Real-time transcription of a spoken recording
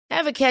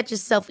Ever catch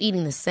yourself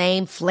eating the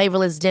same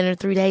flavorless dinner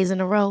 3 days in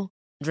a row?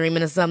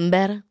 Dreaming of something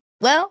better?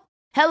 Well,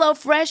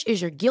 HelloFresh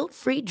is your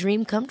guilt-free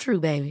dream come true,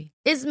 baby.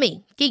 It's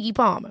me, Keke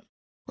Palmer.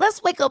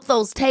 Let's wake up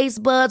those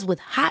taste buds with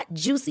hot,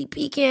 juicy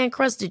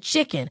pecan-crusted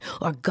chicken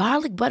or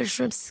garlic butter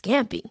shrimp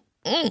scampi.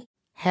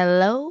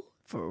 Hello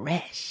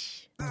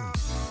Fresh.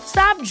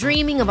 Stop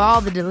dreaming of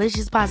all the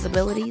delicious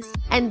possibilities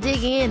and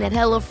dig in at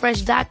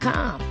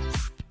HelloFresh.com.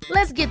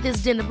 Let's get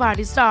this dinner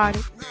party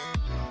started.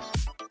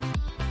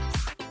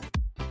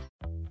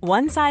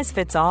 One size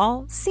fits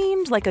all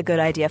seemed like a good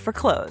idea for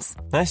clothes.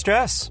 Nice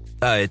dress.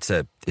 It's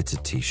a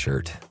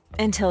t-shirt.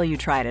 Until you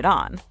tried it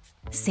on.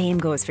 Same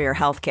goes for your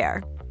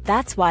healthcare.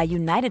 That's why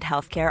United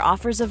Healthcare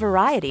offers a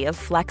variety of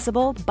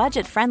flexible,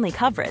 budget-friendly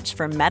coverage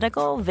for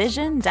medical,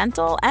 vision,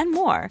 dental, and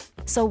more.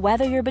 So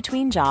whether you're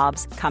between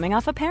jobs, coming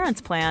off a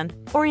parent's plan,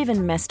 or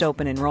even missed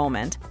open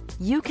enrollment,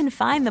 you can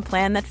find the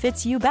plan that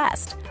fits you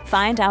best.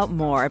 Find out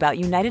more about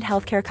United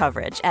Healthcare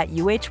coverage at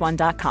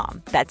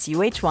uh1.com. That's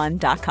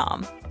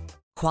uh1.com.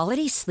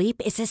 Quality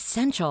sleep is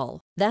essential.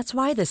 That's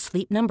why the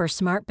Sleep Number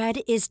Smart Bed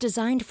is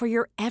designed for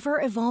your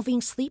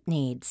ever-evolving sleep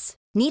needs.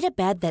 Need a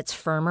bed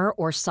that's firmer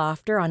or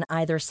softer on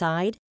either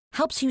side?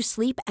 Helps you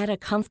sleep at a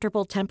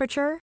comfortable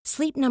temperature?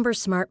 Sleep Number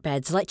Smart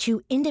Beds let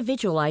you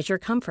individualize your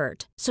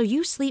comfort, so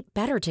you sleep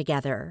better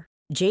together.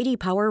 J.D.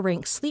 Power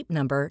ranks Sleep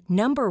Number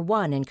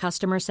 #1 in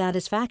customer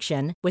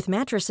satisfaction with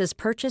mattresses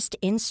purchased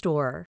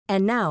in-store.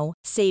 And now,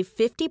 save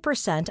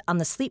 50% on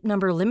the Sleep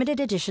Number Limited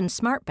Edition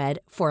Smart Bed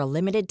for a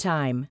limited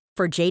time.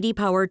 For J.D.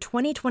 Power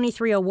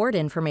 2023 award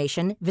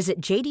information,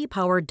 visit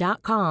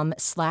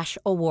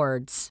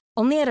jdpower.com/awards.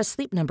 Only at a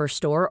Sleep Number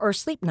store or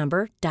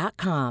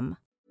sleepnumber.com.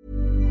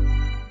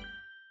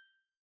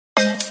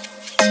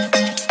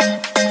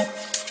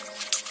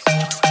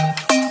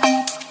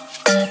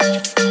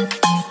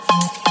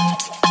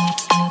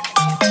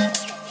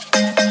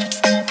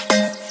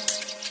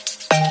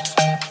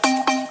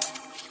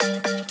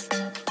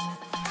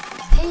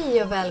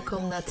 Hej och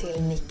välkomna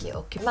till Nicky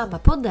och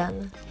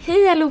Mammapodden.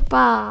 Hej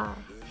allihopa!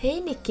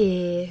 Hej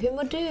Nicky, hur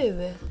mår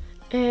du?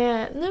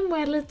 Nu mår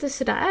jag lite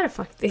sådär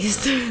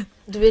faktiskt.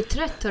 Du är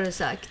trött har du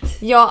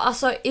sagt. Ja,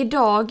 alltså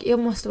idag, jag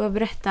måste bara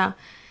berätta.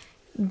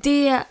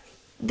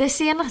 Det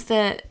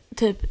senaste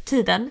typ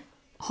tiden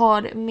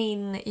har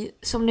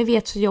som ni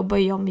vet så jobbar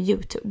jag med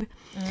YouTube.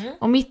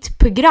 Och mitt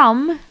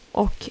program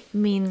och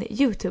min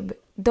YouTube,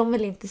 de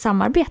vill inte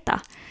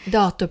samarbeta.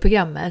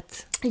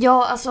 Datorprogrammet.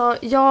 Ja, alltså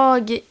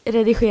jag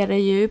redigerar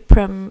ju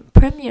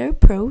Premiere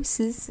Pro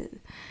CC.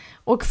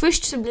 Och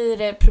först så blir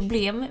det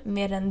problem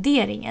med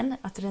renderingen,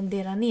 att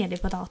rendera ner det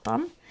på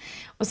datorn.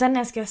 Och sen när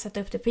jag ska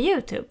sätta upp det på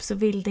YouTube så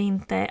vill det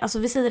inte, alltså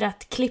vi säger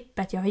att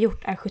klippet jag har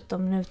gjort är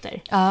 17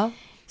 minuter. Ja.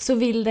 Så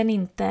vill den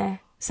inte,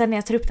 sen när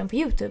jag tar upp den på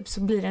YouTube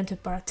så blir den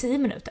typ bara 10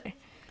 minuter.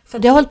 För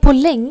det har hållit på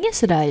länge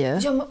sådär ju.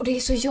 Ja, men, och det är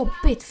så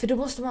jobbigt för då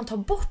måste man ta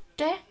bort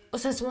det och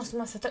sen så måste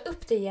man sätta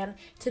upp det igen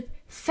typ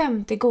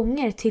 50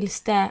 gånger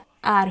tills det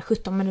är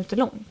 17 minuter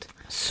långt.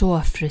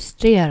 Så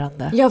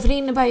frustrerande. Ja, för det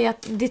innebär ju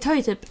att det tar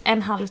ju typ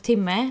en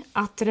halvtimme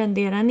att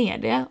rendera ner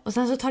det. Och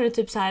sen så tar det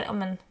typ så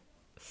här,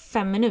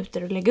 5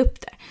 minuter att lägga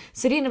upp det.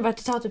 Så det innebär att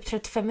det tar typ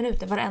 35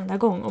 minuter varenda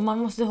gång. Och man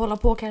måste hålla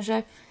på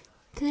kanske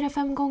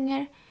 4-5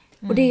 gånger.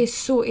 Och det är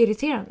så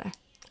irriterande.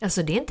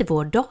 Alltså det är inte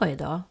vår dag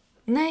idag.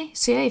 Nej,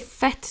 så jag är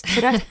fett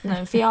trött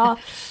nu. För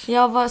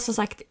jag var som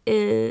sagt,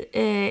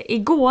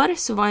 igår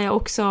så var jag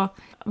också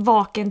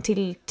vaken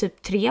till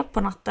typ 3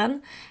 på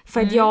natten.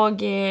 För att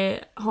jag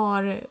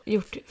har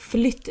gjort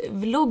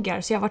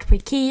flyttvloggar. Så jag har varit på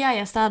Ikea,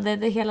 jag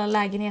städade hela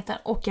lägenheten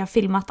och jag har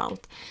filmat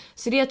allt.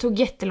 Så det tog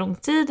jättelång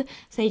tid.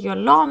 Sen gick jag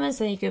och la mig,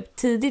 sen gick jag upp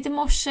tidigt i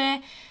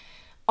morse.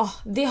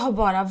 Det har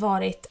bara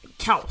varit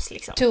kaos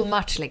liksom. Too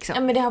much liksom.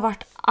 Ja, men det har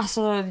varit,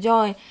 alltså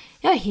jag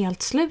är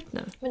helt slut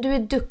nu. Men du är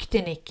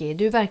duktig Nicky,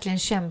 du verkligen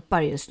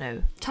kämpar just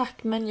nu. Tack,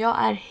 men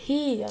jag är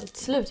helt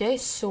slut. Jag är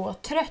så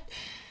trött.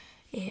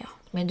 Ja.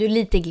 Men du är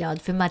lite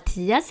glad för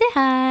Mattias är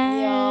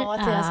här. Ja,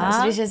 Mattias är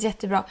här, så det känns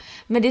jättebra.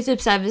 Men det är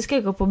typ så här, vi ska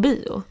gå på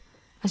bio.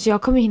 Alltså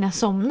jag kommer hinna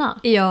somna.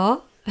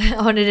 Ja,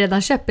 har ni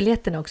redan köpt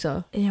biljetten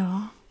också?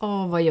 Ja.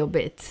 Vad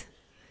jobbigt.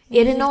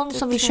 Är det någon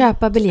som vill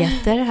köpa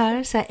biljetter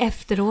här så här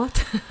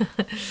efteråt?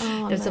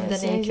 Eftersom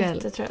den är ikväll.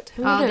 Jättetrött.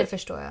 Hur mår du? Det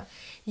förstår jag.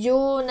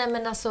 Jo, nej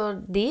men alltså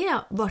det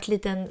har varit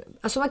lite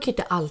alltså man kan ju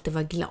inte alltid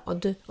vara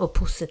glad och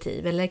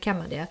positiv, eller kan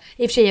man det?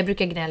 I och för sig jag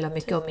brukar gnälla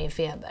mycket om min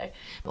feber.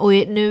 Och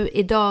nu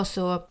idag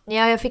så,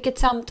 jag fick ett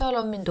samtal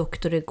av min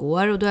doktor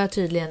igår och då är jag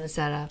tydligen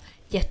så här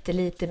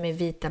jättelite med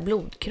vita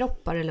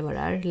blodkroppar eller vad det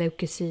är,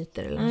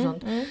 leukocyter eller något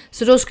sånt.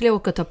 Så då skulle jag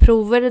åka och ta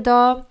prover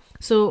idag.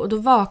 Så då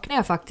vaknade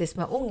jag faktiskt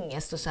med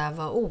ångest och så här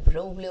var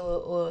orolig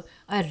och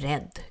är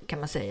rädd kan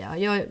man säga.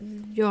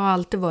 Jag har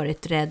alltid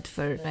varit rädd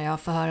för när jag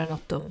får höra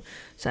något om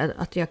så här,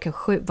 att jag kan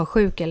vara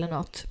sjuk eller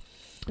något.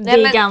 Det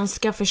är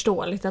ganska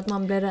förståeligt att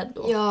man blir rädd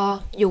då. Ja,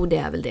 jo det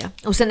är väl det.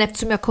 Och sen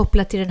eftersom jag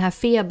kopplat till den här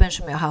febern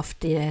som jag har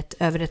haft i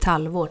över ett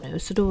halvår nu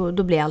så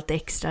då blir jag alltid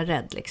extra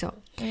rädd liksom.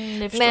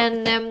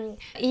 Men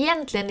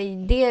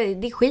egentligen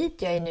det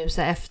skiter jag i nu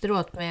så här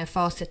efteråt med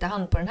facit i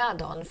hand på den här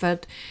dagen. För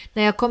att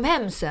när jag kom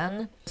hem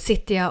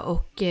sitter jag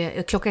och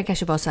klockan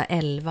kanske var så här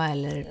 11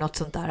 eller något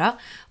sånt där.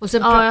 Och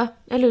sen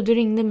eller du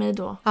ringde mig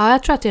då. Ja,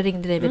 jag tror att jag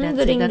ringde dig vid den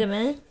tiden. Du ringde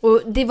mig.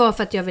 Och det var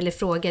för att jag ville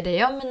fråga dig,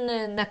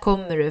 när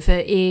kommer du?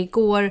 För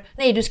igår,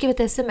 du skrev ett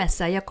sms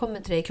här, jag kommer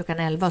till dig klockan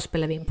 11 och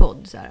spelar vi en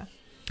podd så här.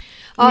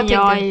 Men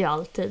jag är ju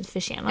alltid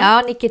försenad.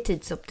 Ja, Nicky är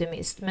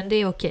tidsoptimist, men det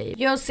är okej.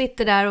 Jag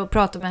sitter där och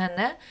pratar med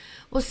henne.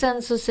 Och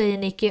sen så säger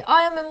Nicky,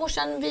 men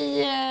morsan,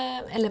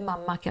 eller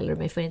mamma kallar du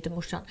mig för, inte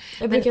morsan.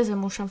 Jag brukar säga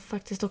morsan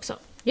faktiskt också.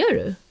 Gör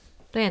du?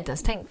 Det har jag inte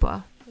ens tänkt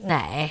på.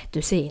 Nej,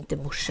 du säger inte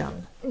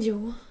morsan.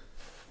 Jo.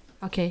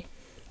 Okej.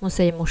 Hon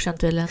säger morsan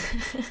tydligen.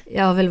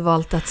 Jag har väl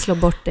valt att slå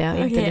bort det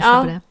och inte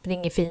lyssna på det. Det är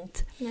inget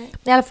fint. Nej.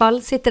 I alla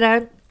fall, sitter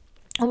där.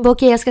 Hon bara,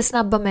 jag ska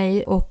snabba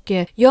mig. Och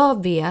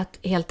jag vet,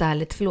 helt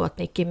ärligt, förlåt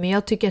Nicky, men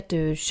jag tycker att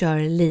du kör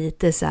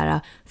lite så här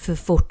för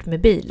fort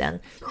med bilen.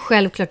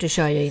 Självklart du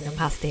kör ju inom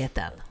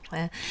hastigheten.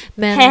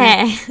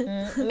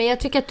 Men jag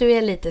tycker att du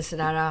är lite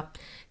sådär,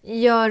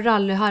 gör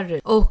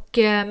rally-harry. Och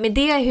med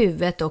det i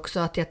huvudet också,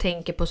 att jag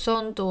tänker på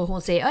sånt. Och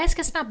hon säger, jag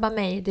ska snabba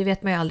mig. Det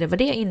vet man ju aldrig vad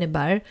det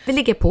innebär. Vi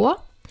ligger på.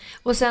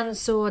 Och sen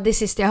så, det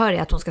sista jag hör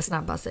är att hon ska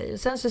snabba sig. Och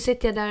sen så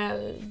sitter jag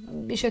där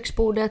vid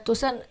köksbordet. Och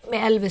sen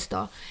med Elvis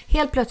då.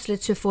 Helt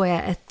plötsligt så får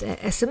jag ett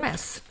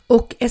sms.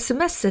 Och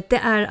smset,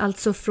 det är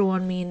alltså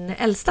från min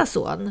äldsta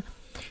son.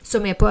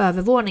 Som är på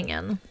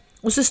övervåningen.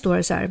 Och så står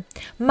det så här: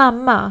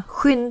 mamma,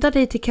 skynda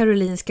dig till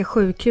Karolinska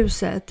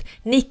sjukhuset.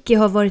 Nicky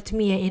har varit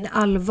med i en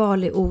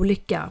allvarlig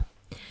olycka.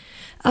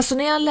 Alltså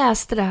när jag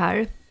läste det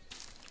här,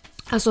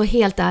 alltså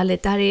helt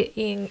ärligt, det här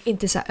är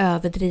inte så här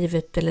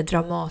överdrivet eller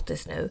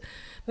dramatiskt nu.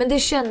 Men det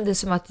kändes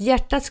som att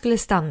hjärtat skulle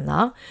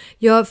stanna.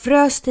 Jag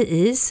frös till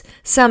is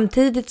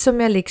samtidigt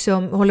som jag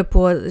liksom håller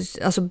på,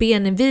 alltså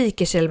benen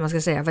viker sig eller man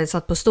ska säga, för jag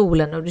satt på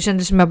stolen och det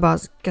kändes som jag bara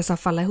ska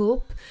falla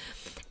ihop.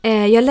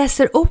 Jag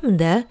läser om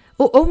det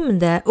och om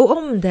det och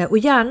om det och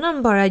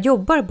hjärnan bara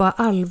jobbar bara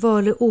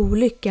allvarlig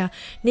olycka.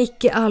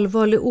 Nicky,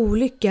 allvarlig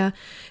olycka.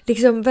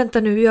 Liksom, vänta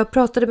nu, jag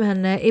pratade med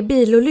henne. Är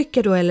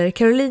bilolycka då eller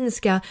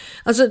Karolinska?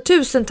 Alltså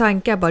 1000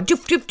 tankar bara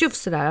juff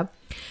sådär.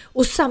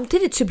 Och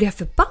samtidigt så blir jag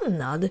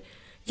förbannad.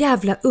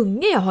 Jävla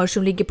unge jag har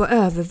som ligger på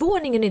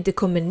övervåningen och inte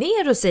kommer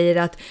ner och säger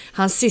att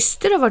hans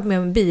syster har varit med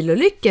om en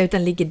bilolycka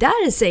utan ligger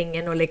där i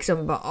sängen och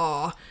liksom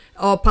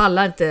bara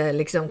pallar inte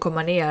liksom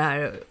komma ner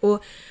här.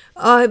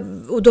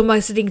 Och de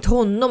har ringt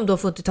honom, de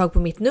får inte tag på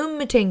mitt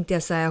nummer, tänkte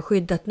jag så här,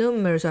 skyddat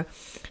nummer och så.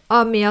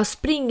 Men jag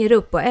springer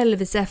upp och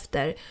Elvis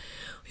efter.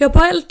 Jag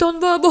bara, Elton,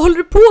 vad håller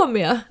du på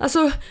med?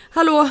 Alltså,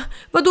 hallå,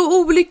 vadå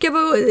olycka?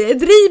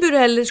 Driver du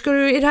eller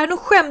är det här något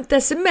skämt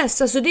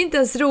sms? Alltså det är inte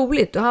ens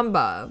roligt. Och han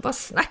bara, vad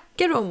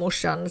snackar du om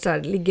morsan? Så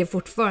här, ligger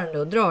fortfarande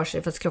och drar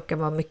sig fast klockan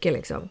var mycket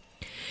liksom.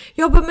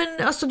 Jag bara,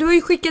 men alltså du har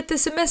ju skickat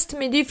sms till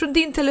mig. Det är ju från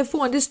din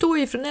telefon, det står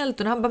ju från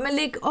Elton. Han bara, men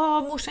lägg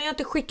av morsan, jag har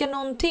inte skickat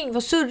någonting.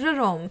 Vad surrar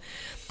du om?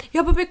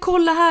 Jag bara, men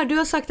kolla här, du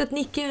har sagt att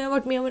Nicky har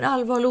varit med om en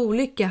allvarlig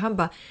olycka. Han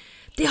bara,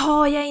 det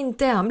har jag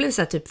inte. Han blev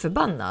så här typ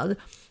förbannad.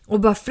 Och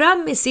bara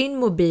fram med sin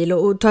mobil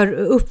och tar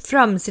upp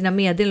fram sina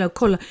meddelanden och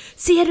kollar.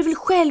 Ser du väl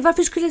själv?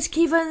 Varför skulle jag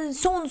skriva en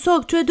sån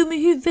sak? Tror jag är dum i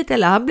huvudet?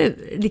 Eller han blev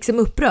liksom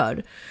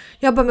upprörd.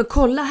 Jag bara, men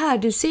kolla här,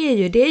 du ser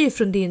ju, det är ju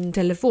från din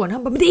telefon.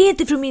 Han bara, men det är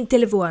inte från min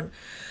telefon.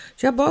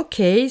 Så jag bara,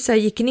 okej. Så jag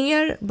gick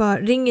ner, bara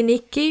ringer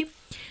Nicky.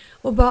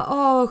 Och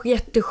bara,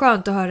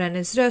 jätteskönt att höra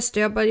hennes röst.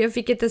 Och jag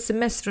fick ett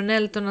sms från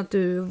Elton att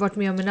du varit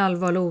med om en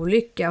allvarlig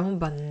olycka. Hon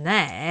bara,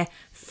 nej.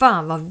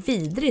 Fan vad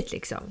vidrigt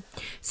liksom.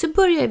 Så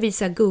börjar jag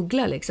visa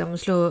googla liksom och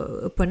slå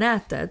upp på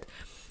nätet.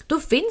 Då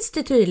finns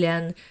det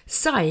tydligen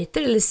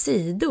sajter eller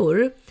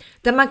sidor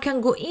där man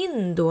kan gå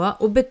in då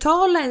och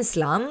betala en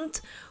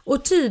slant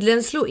och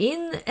tydligen slå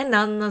in en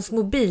annans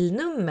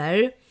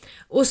mobilnummer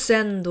och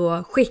sen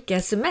då skicka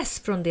sms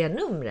från det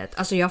numret.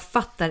 Alltså jag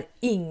fattar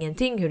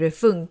ingenting hur det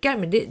funkar,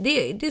 men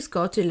det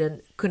ska tydligen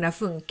kunna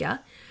funka.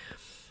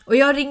 Och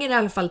jag ringer i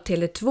alla fall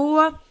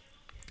Tele2,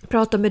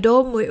 pratar med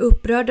dem och är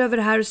upprörd över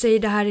det här och säger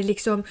det här är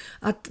liksom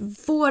att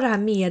få det här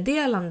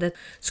meddelandet.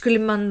 Skulle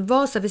man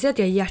vara så här, vi säger att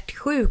jag är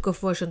hjärtsjuk och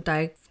får sånt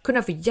där,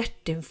 kunna få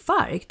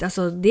hjärtinfarkt.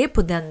 Alltså det är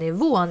på den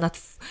nivån att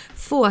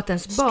få att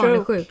ens barn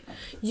är sjuk.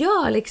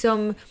 Ja,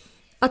 liksom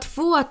att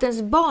få att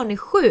ens barn är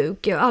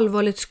sjuk och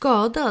allvarligt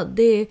skadad.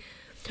 Det.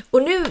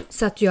 Och nu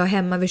satt jag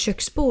hemma vid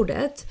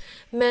köksbordet.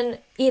 Men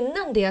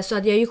innan det så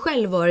hade jag ju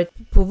själv varit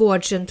på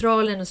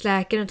vårdcentralen hos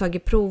läkaren och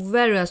tagit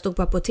prover och jag stod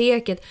på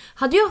apoteket.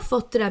 Hade jag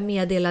fått det där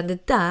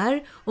meddelandet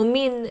där och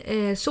min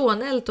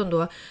son Elton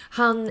då,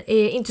 han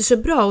är inte så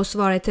bra att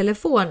svara i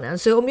telefonen.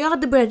 Så om jag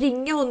hade börjat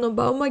ringa honom och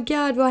bara, oh my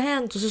god, vad har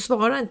hänt? Och så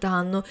svarar inte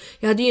han. Och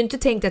jag hade ju inte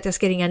tänkt att jag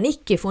ska ringa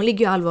Nicky för hon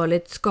ligger ju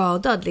allvarligt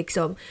skadad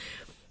liksom.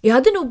 Jag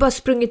hade nog bara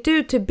sprungit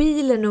ut till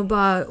bilen och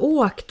bara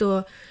åkt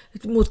och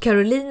mot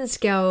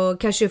Karolinska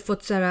och kanske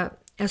fått så här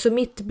Alltså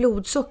mitt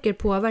blodsocker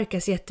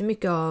påverkas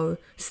jättemycket av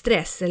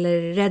stress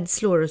eller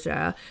rädslor och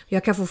sådär.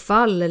 Jag kan få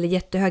fall eller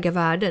jättehöga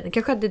värden. Jag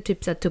kanske hade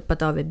typ så här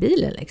tuppat av i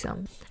bilen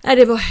liksom. Nej,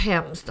 det var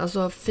hemskt.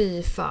 Alltså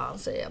fy fan,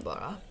 säger jag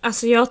bara.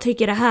 Alltså jag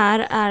tycker det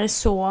här är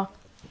så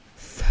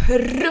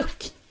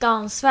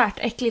fruktansvärt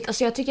äckligt.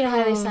 Alltså jag tycker det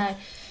här är så här,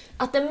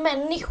 att en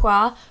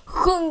människa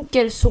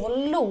sjunker så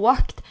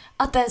lågt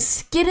att den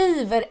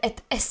skriver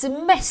ett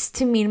sms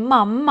till min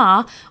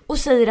mamma och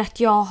säger att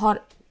jag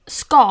har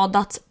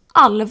skadats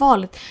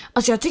allvarligt.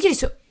 Alltså jag tycker det är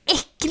så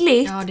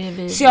äckligt. Ja, det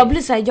är så jag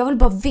blir så här, jag vill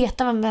bara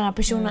veta vem den här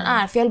personen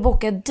är, för jag vill bara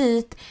åka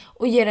dit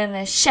och ge den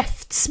en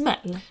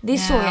käftsmäll. Det är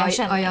så jag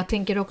känner. Ja, jag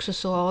tänker också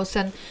så. Och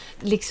sen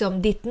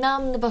liksom ditt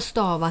namn var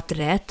stavat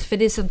rätt, för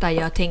det är sånt där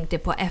jag tänkte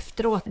på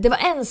efteråt. Det var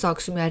en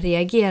sak som jag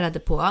reagerade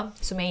på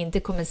som jag inte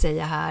kommer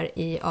säga här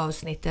i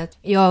avsnittet.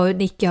 Jag och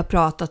Nicky har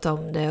pratat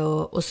om det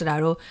och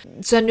sådär. Och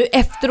så nu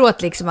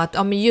efteråt liksom att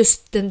ja, men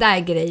just den där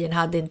grejen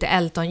hade inte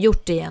Elton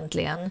gjort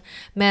egentligen.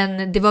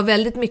 Men det var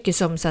väldigt mycket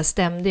som så här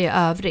stämde i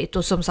övrigt,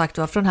 och som sagt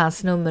var från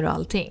hans nummer och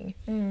allting.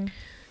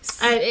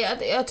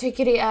 Jag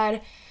tycker det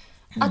är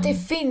att det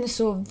finns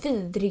så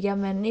vidriga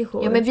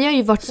människor. Ja, men vi har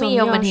ju varit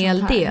med om en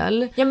hel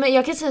del. Ja, men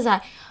jag kan säga så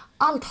här,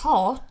 allt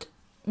hat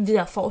vi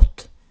har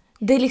fått,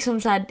 det är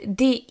liksom så här,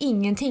 det är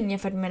ingenting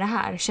jämfört med det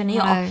här, känner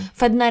jag. Nej.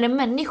 För att när en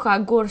människa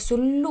går så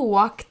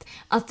lågt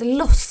att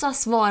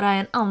låtsas vara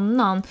en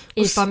annan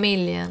I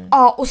familjen.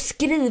 Ja, och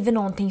skriver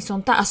någonting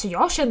sånt där. Alltså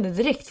jag kände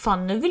direkt,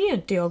 fan nu vill ju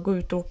inte jag gå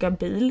ut och åka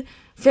bil.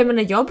 För jag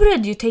menar, jag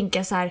började ju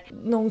tänka så här,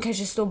 någon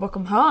kanske står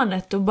bakom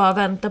hörnet och bara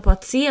väntar på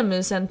att se mig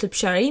och sen typ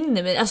köra in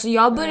i mig. Alltså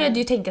jag började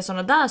ju tänka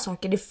såna där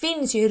saker. Det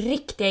finns ju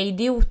riktiga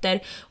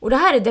idioter, och det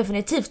här är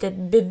definitivt ett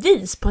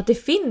bevis på att det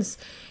finns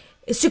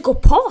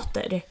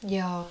psykopater.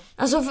 Ja.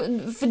 Alltså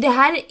för det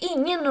här är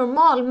ingen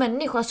normal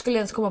människa skulle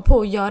ens komma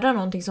på att göra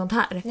någonting sånt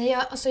här. Nej,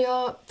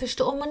 jag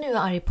förstår, om man nu är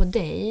arg på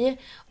dig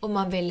och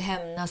man vill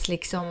hämnas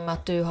liksom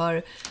att du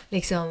har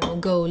liksom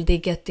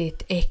golddiggat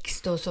ditt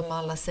ex då, som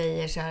alla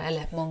säger så här,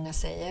 eller många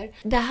säger.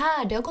 Det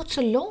har gått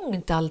så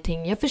långt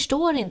allting. Jag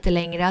förstår inte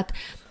längre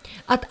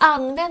att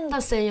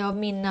använda sig av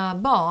mina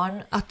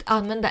barn, att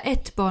använda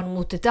ett barn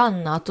mot ett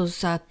annat och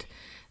så att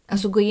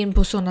alltså gå in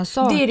på sådana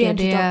saker. Det är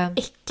rent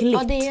äckligt.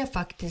 Ja, det är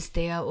faktiskt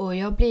det. Och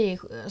jag blir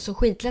så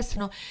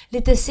skitledsen. Och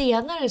lite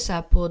senare så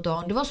här på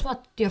dagen, det var som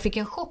att jag fick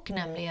en chock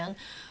nämligen.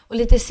 Och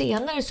lite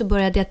senare så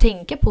började jag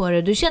tänka på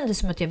det. Det kändes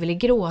som att jag ville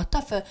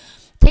gråta. För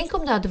tänk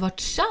om det hade varit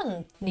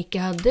sant. Nicky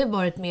hade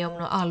varit med om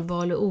någon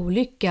allvarlig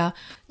olycka.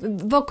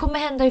 Vad kommer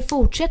hända i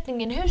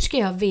fortsättningen? Hur ska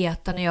jag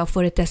veta när jag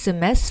får ett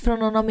sms från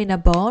någon av mina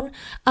barn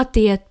att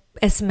det är ett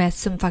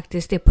sms som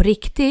faktiskt är på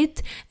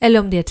riktigt? Eller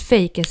om det är ett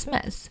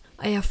fake-sms?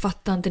 Jag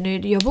fattar inte nu.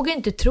 Jag vågar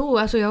inte tro.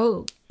 Alltså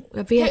jag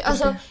vet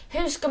inte.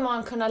 Hur ska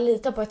man kunna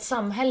lita på ett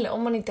samhälle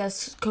om man inte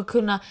ska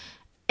kunna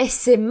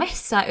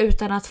smsa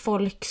utan att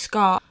folk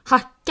ska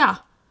hacka?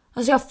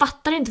 Alltså jag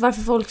fattar inte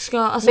varför folk ska...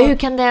 Alltså... Men hur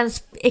kan det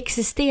ens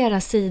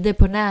existera sidor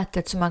på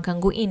nätet som man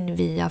kan gå in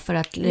via för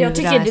att lura Jag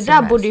tycker det SMS?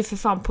 där borde ju för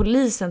fan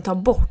polisen ta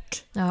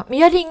bort. Ja, men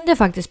jag ringde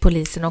faktiskt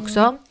polisen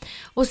också.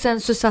 Och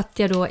sen så satt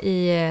jag då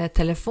i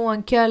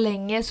telefonkö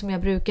länge som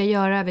jag brukar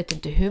göra. Jag vet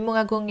inte hur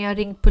många gånger jag har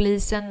ringt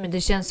polisen. Men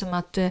det känns som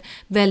att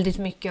väldigt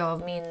mycket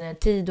av min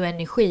tid och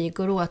energi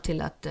går åt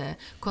till att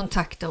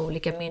kontakta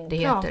olika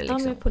myndigheter. Prata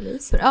med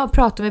poliser. Ja,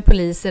 prata med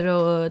poliser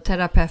och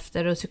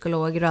terapeuter och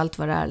psykologer och allt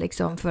vad det är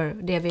liksom, för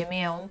det vi är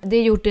med om.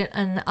 Det gjorde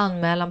en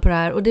anmälan på det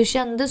här och det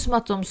kändes som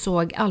att de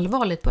såg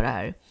allvarligt på det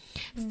här.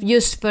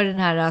 Just för den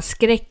här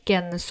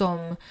skräcken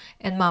som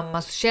en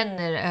mamma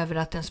känner över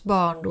att ens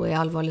barn då är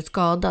allvarligt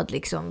skadad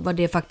liksom. Vad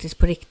det faktiskt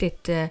på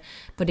riktigt,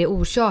 vad det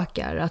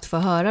orsakar att få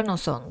höra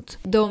något sånt.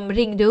 De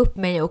ringde upp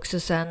mig också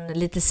sen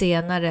lite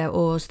senare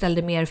och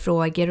ställde mer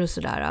frågor och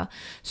sådär.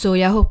 Så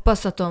jag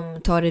hoppas att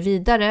de tar det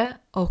vidare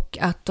och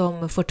att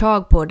de får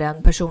tag på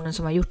den personen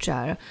som har gjort så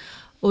här.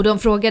 Och de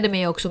frågade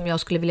mig också om jag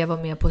skulle vilja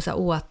vara med på så här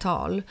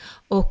åtal.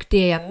 Och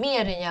det är jag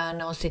mer än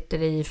gärna och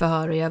sitter i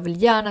förhör. Och jag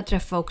vill gärna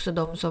träffa också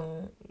de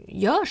som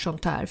gör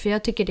sånt här. För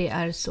jag tycker det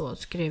är så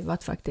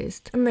skruvat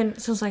faktiskt. Men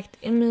som sagt,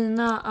 i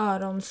mina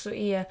öron så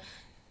är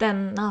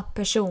denna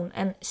person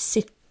en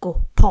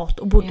psykopat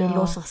och borde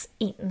låsas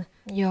in.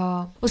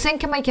 Ja, och sen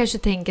kan man kanske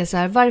tänka så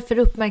här, varför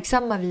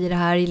uppmärksammar vi det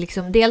här?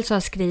 Liksom, dels har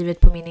jag skrivit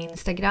på min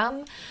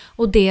Instagram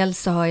och dels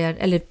så har jag,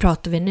 eller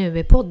pratar vi nu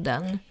i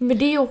podden. Men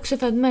det är också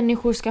för att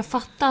människor ska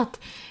fatta att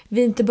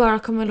vi inte bara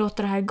kommer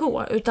låta det här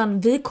gå, utan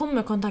vi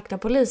kommer kontakta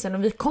polisen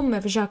och vi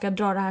kommer försöka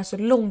dra det här så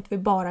långt vi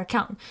bara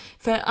kan.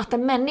 För att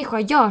en människa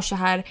gör så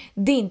här,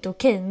 det är inte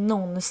okej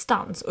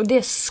någonstans och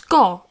det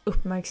ska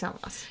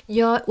uppmärksammas.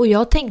 Ja, och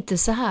jag tänkte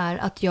så här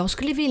att jag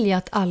skulle vilja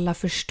att alla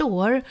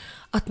förstår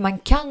att man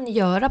kan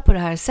göra på det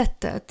här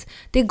sättet.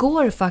 Det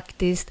går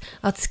faktiskt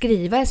att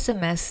skriva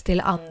sms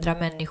till andra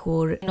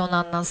människor någon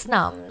annans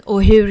namn.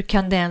 Och hur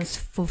kan det ens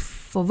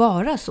få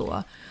vara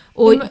så?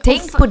 Och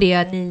tänk på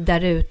det ni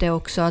där ute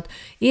också, att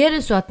är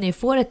det så att ni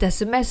får ett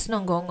sms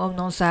någon gång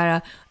om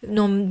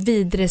någon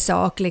vidre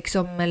sak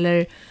liksom,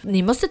 eller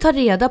ni måste ta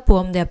reda på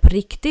om det är på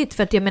riktigt,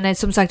 för att jag menar,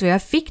 som sagt,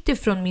 jag fick det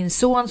från min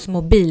sons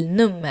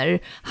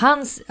mobilnummer,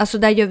 alltså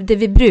där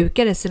vi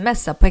brukar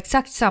smsa på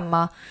exakt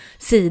samma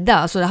sida,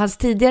 alltså hans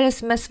tidigare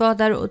sms var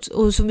där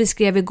och som vi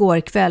skrev igår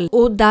kväll,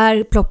 och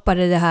där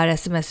ploppade det här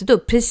smset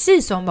upp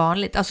precis som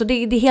vanligt. Alltså det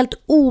är helt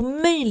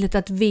omöjligt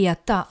att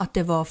veta att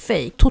det var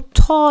fake,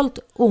 totalt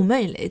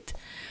omöjligt.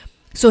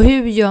 Så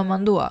hur gör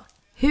man då?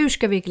 Hur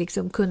ska vi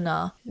liksom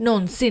kunna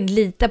någonsin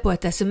lita på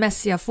ett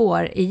sms jag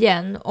får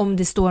igen om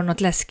det står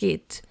något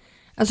läskigt?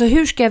 Alltså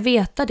hur ska jag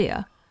veta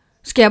det?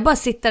 Ska jag bara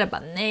sitta där och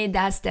bara, nej det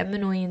här stämmer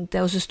nog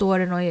inte, och så står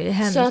det något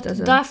hemskt. Så att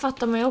alltså. där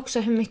fattar man ju också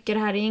hur mycket det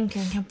här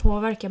egentligen kan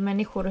påverka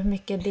människor och hur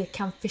mycket det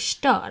kan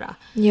förstöra.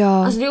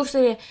 Ja. Alltså det är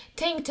också det,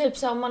 tänk typ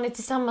så om man är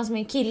tillsammans med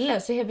en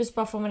kille så helt plötsligt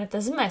bara får man ett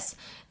sms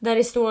där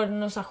det står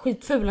några så här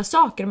skitfula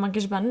saker och man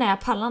kanske bara, nej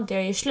jag pallar inte,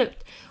 jag gör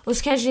slut. Och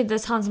så kanske det inte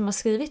ens han som har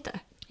skrivit det.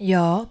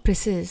 Ja,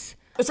 precis.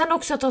 Och sen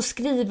också att de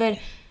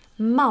skriver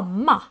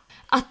mamma.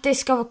 Att det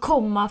ska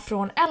komma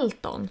från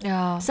Elton.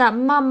 Ja. Så här,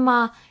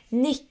 mamma,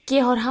 Nicky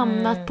har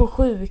hamnat på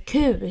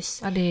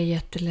sjukhus. Ja, det är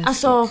jätteläskigt.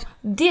 Alltså,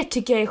 det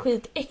tycker jag är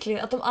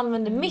skitäckligt. Att de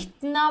använder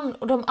mitt namn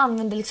och de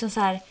använder liksom så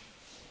här,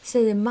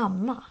 säger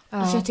mamma. Ja.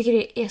 Alltså jag tycker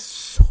det är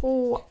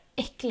så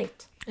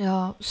äckligt.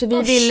 Ja, så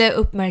vi ville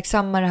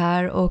uppmärksamma det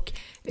här och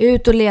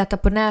ut och leta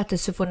på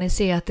nätet så får ni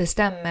se att det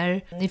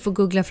stämmer. Ni får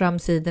googla fram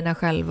sidorna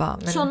själva.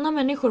 Men... Sådana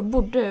människor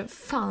borde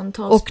fan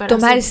ta och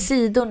de här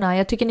sidorna,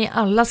 jag tycker ni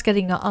alla ska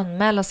ringa och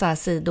anmäla så här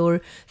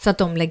sidor så att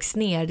de läggs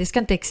ner. Det ska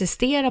inte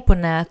existera på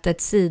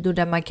nätet sidor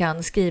där man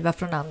kan skriva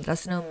från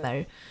andras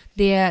nummer.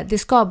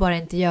 Det ska bara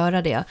inte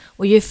göra det.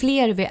 Och ju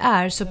fler vi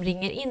är som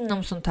ringer in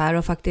om sånt här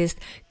och faktiskt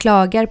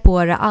klagar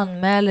på det,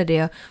 anmäler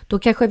det, då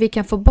kanske vi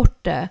kan få bort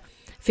det.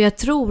 För jag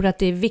tror att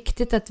det är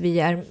viktigt att vi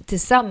är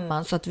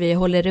tillsammans så att vi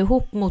håller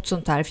ihop mot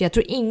sånt här. För jag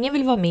tror ingen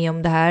vill vara med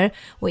om det här.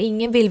 Och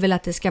ingen vill väl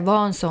att det ska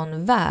vara en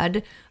sån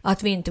värld.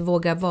 Att vi inte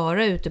vågar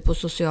vara ute på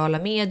sociala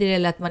medier.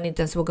 Eller att man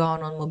inte ens vågar ha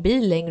någon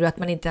mobil längre. Och att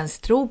man inte ens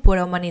tror på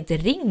det om man inte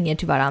ringer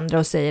till varandra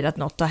och säger att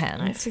något har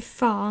hänt. Nej, fy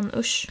fan,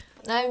 usch.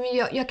 Nej,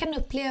 men jag kan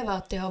uppleva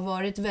att det har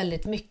varit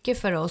väldigt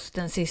mycket för oss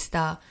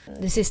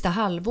det sista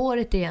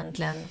halvåret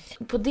egentligen.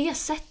 På det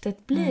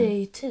sättet blir jag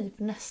ju typ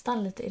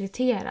nästan lite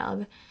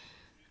irriterad.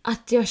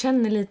 Att jag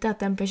känner lite att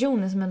den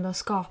personen som ändå har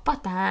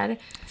skapat det här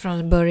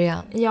från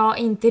början, jag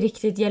inte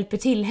riktigt hjälper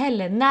till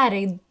heller när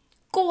det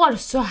går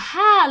så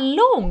här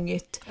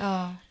långt.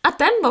 Ja. Att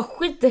den bara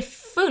skiter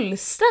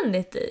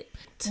fullständigt i.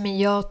 Men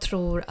jag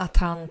tror att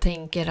han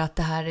tänker att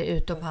det här är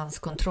utom hans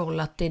kontroll.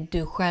 Att det är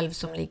du själv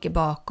som ligger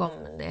bakom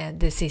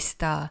det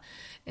sista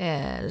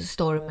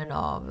stormen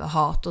av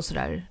hat och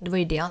sådär. Det var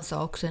ju det han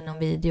sa också i någon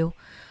video.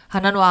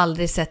 Han har nog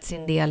aldrig sett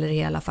sin del i det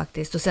hela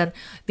faktiskt. Och sen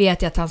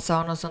vet jag att han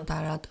sa något sånt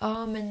här att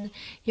men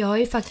jag har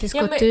ju faktiskt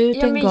gått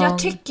ut en gång. Jag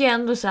tycker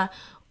ändå så här,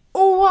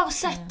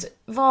 oavsett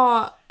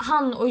vad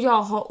han och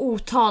jag har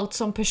otalt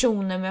som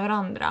personer med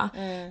varandra.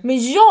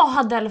 Men jag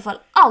hade i alla fall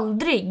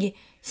aldrig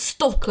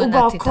stått och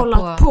bara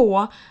kollat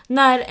på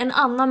när en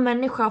annan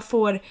människa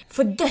får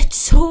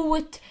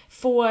dödshot,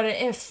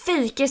 får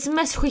fake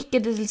sms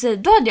skickade till sig.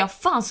 Då hade jag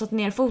fan satt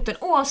ner foten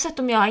oavsett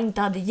om jag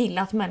inte hade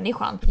gillat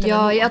människan.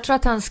 Ja, jag tror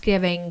att han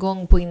skrev en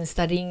gång på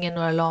Insta-ringen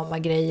några lama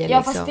grejer. Ja,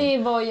 liksom. Fast det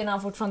var ju när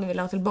han fortfarande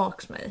ville ha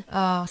tillbaks mig.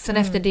 Ja, sen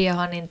efter det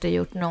har han inte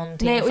gjort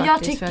någonting. Nej, och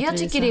faktiskt, jag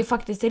tycker det är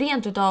faktiskt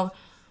rent utav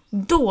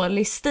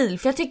dålig stil.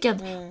 För jag tycker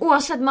att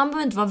oavsett, man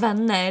behöver inte vara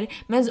vänner.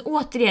 Men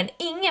återigen,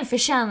 ingen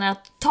förtjänar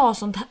att ta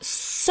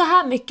så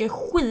här mycket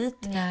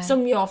skit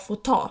som jag får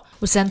ta.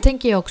 Och sen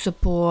tänker jag också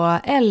på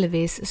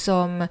Elvis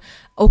som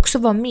också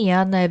var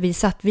med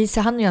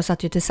när han och jag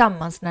satt ju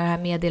tillsammans när det här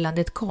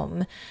meddelandet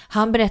kom.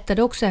 Han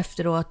berättade också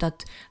efteråt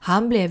att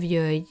han blev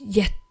ju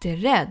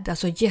jätterädd,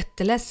 alltså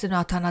jätteledsen, och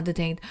att han hade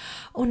tänkt,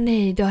 åh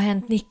nej, det har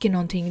hänt Nicky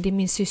någonting, det är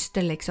min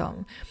syster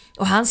liksom.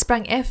 Och han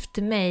sprang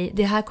efter mig,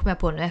 det här kom jag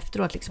på nu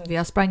efteråt liksom,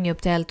 jag sprang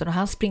upp till Elton och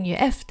han springer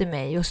ju efter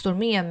mig och står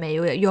med mig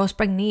och jag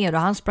sprang ner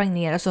och han sprang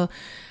ner, alltså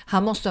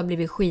han måste ha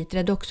blivit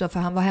skiträdd också för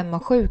han var hemma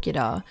sjuk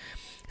idag.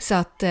 Så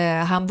att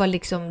han var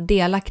liksom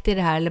delaktig i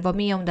det här, eller var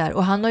med om det här.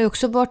 Och han har ju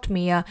också varit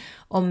med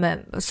om,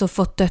 så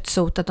fått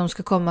dödshot att de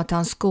ska komma till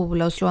hans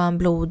skola och slå han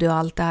blodig och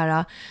allt det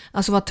här.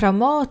 Alltså vad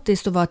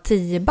traumatiskt att vara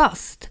 10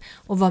 bast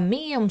och vara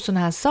med om såna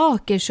här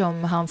saker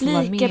som han får vara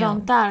med om.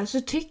 Likadant där,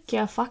 så tycker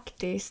jag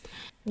faktiskt.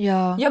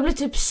 Ja. Jag blir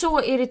typ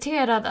så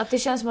irriterad att det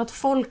känns som att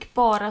folk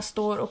bara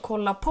står och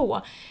kollar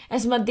på.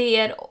 Eftersom att det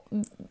är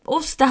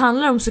oss det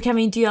handlar om, så kan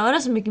vi inte göra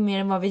så mycket mer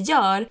än vad vi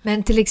gör.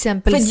 Men till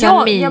exempel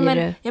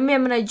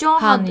Samir,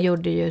 han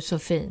gjorde ju så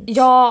fint.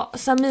 Ja,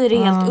 Samir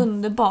är helt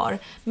underbar.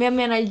 Men jag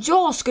menar,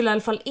 jag skulle i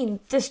alla fall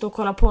inte stå och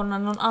kolla på när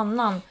någon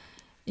annan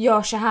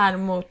gör så här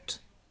mot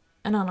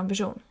en annan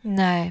person.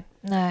 Nej,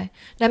 Nej,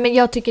 men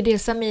jag tycker det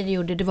Samir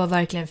gjorde, det var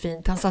verkligen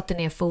fint. Han satte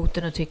ner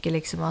foten och tycker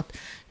liksom att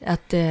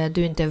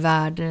du inte är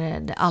värd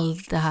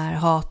allt det här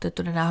hatet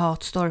och den här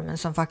hatstormen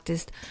som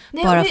faktiskt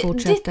bara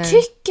fortsätter. Det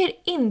tycker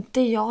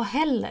inte jag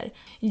heller.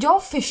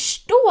 Jag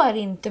förstår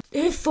inte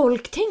hur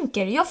folk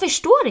tänker. Jag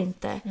förstår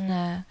inte.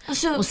 Nej.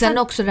 Alltså, och sen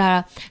också det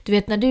här, du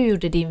vet när du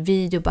gjorde din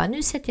video, bara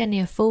nu sätter jag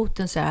ner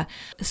foten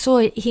så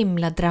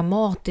himla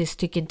dramatiskt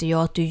tycker inte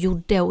jag att du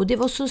gjorde. Och det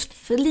var så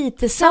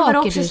lite saker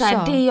också du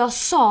sa. Det jag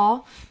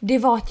sa, det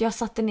var att jag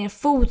satte ner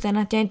foten,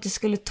 att jag inte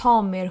skulle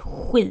ta mer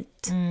skit.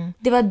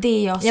 Det var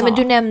det jag sa. Ja, men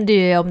du nämnde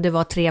ju om det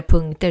var 3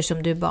 punkter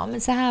som du bara,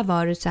 men så här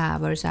var det, så här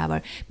var det, så här var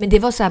det. Men det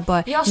var så här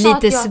bara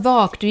lite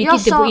svagt. Du gick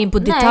inte in på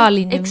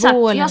detaljnivå exakt.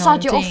 eller Jag sa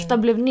att jag någonting. ofta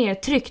blev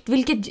nedtryckt,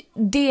 vilket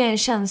det är en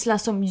känsla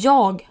som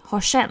jag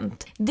har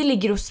känt. Det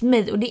ligger hos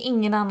mig och det är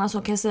ingen annan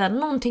som kan säga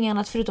någonting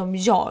annat förutom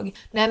jag.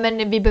 Nej,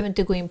 men vi behöver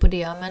inte gå in på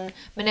det.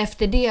 Men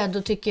efter det,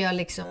 då tycker jag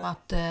liksom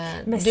att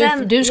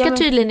du ska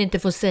tydligen inte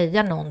få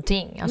säga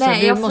någonting. Alltså,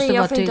 nej, jag får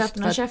inte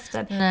öppna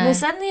käften. Men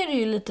sen är det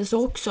ju lite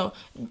så också.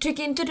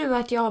 Tycker inte du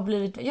att jag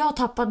har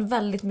tappat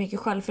väldigt mycket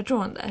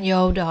självförtroende?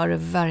 Jo, det har du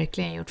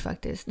verkligen gjort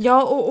faktiskt.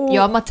 Ja, och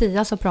jag och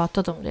Mattias har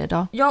pratat om det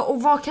idag. Ja,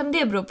 och vad kan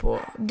det bero på?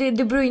 Det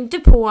beror inte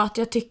på att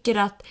jag tycker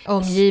att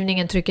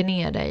omgivningen trycker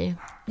ner dig.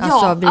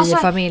 Alltså vi i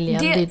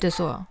familjen, det är inte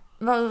så.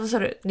 Vad sa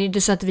du? Det är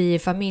inte så att vi i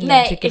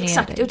familjen trycker ner dig.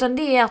 Nej, exakt. Utan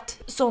det är att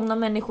sådana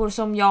människor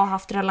som jag har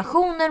haft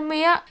relationer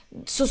med,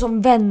 så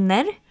som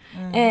vänner,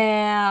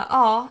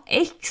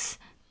 ex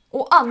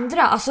och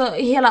andra, alltså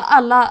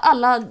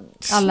alla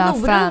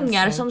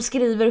snorungar som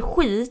skriver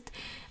skit,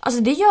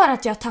 alltså det gör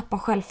att jag tappar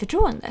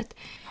självförtroendet.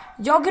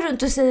 Jag går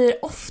runt och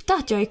säger ofta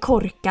att jag är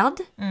korkad.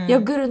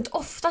 Jag går runt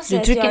ofta och säger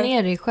du trycker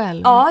ner dig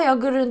själv. Ja,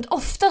 jag går runt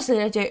ofta och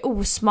säger att jag är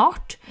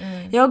osmart.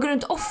 Jag går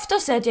runt ofta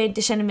och säger att jag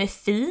inte känner mig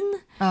fin.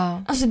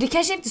 Alltså det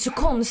kanske inte är så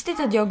konstigt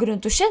att jag går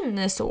runt och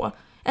känner så.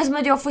 Alltså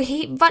att jag får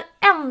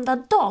varenda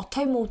dag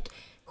ta emot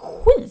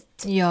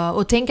skit. Ja,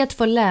 och tänk att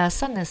få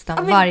läsa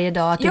nästan varje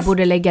dag att du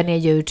borde lägga ner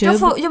YouTube.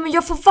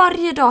 Jag får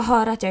varje dag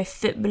höra att jag är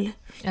ful.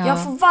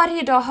 Jag får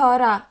varje dag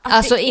höra att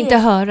alltså inte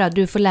höra,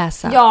 du får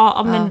läsa.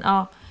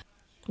 Ja.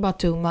 Bara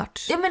too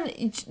much. Ja, men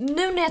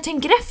nu när jag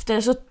tänker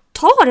efter så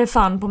tar det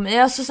fan på mig.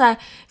 Alltså, så här,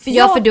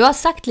 för du har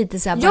sagt lite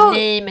så här,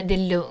 nej men det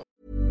är lugnt.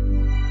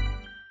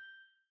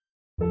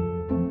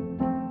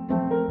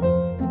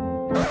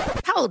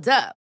 Hold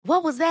up.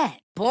 What was that?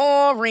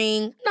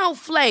 Boring. No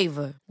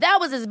flavor. That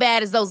was as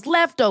bad as those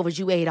leftovers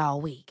you ate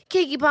all week.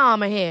 Keke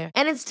Palmer here,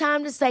 and it's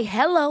time to say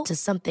hello to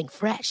something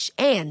fresh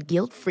and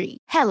guilt-free.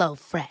 Hello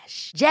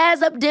Fresh.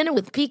 Jazz up dinner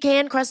with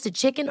pecan-crusted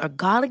chicken or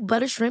garlic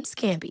butter shrimp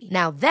scampi.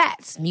 Now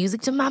that's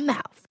music to my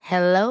mouth.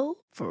 Hello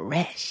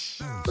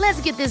Fresh.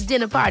 Let's get this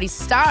dinner party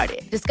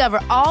started. Discover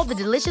all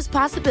the delicious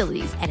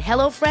possibilities at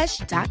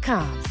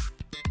hellofresh.com.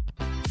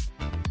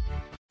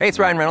 Hey, it's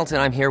Ryan Reynolds,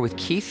 and I'm here with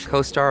Keith,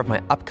 co-star of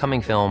my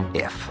upcoming film,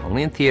 If,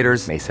 only in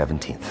theaters May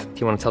 17th. Do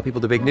you want to tell people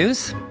the big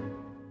news?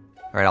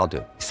 All right, I'll do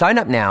it. Sign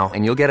up now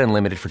and you'll get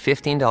unlimited for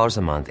 $15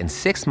 a month and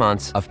 6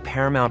 months of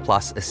Paramount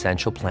Plus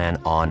Essential Plan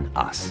on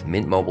us.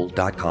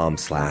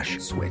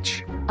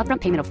 MintMobile.com/switch.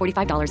 Upfront payment of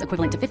 $45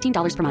 equivalent to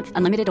 $15 per month.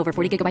 Unlimited over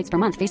 40 gigabytes per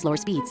month. Face lower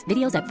speeds.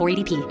 Videos at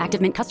 480p.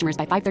 Active Mint customers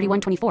by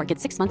 531.24 get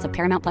 6 months of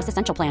Paramount Plus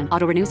Essential Plan.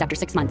 Auto renews after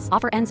 6 months.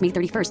 Offer ends May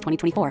 31st,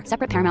 2024.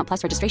 Separate Paramount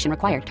Plus registration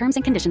required. Terms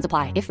and conditions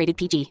apply if rated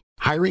PG.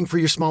 Hiring for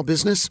your small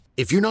business?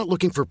 If you're not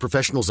looking for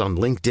professionals on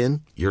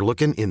LinkedIn, you're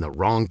looking in the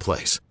wrong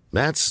place.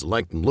 That's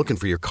like looking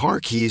for your car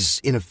keys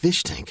in a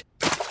fish tank.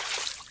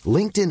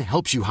 LinkedIn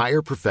helps you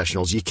hire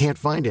professionals you can't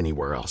find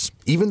anywhere else,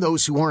 even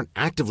those who aren't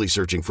actively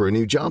searching for a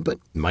new job but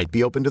might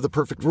be open to the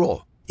perfect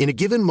role. In a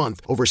given month,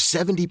 over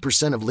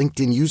 70% of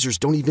LinkedIn users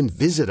don't even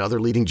visit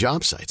other leading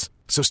job sites.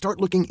 So start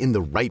looking in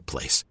the right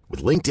place.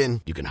 With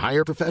LinkedIn, you can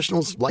hire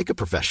professionals like a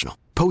professional.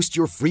 Post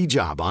your free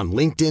job on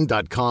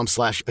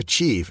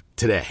linkedin.com/achieve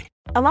today.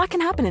 A lot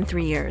can happen in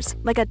 3 years,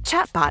 like a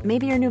chatbot may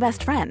be your new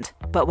best friend.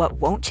 But what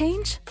won't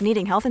change?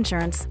 Needing health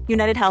insurance.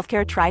 United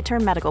Healthcare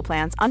Tri-Term Medical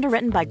Plans,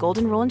 underwritten by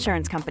Golden Rule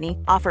Insurance Company,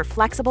 offer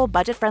flexible,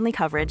 budget-friendly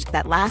coverage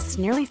that lasts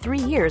nearly 3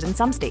 years in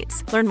some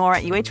states. Learn more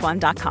at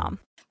uh1.com.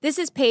 This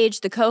is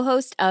Paige, the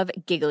co-host of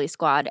Giggly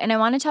Squad, and I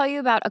want to tell you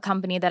about a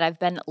company that I've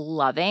been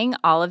loving,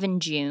 Olive &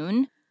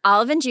 June.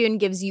 Olive & June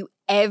gives you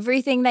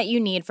everything that you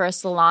need for a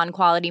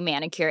salon-quality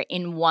manicure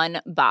in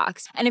one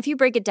box. And if you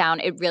break it down,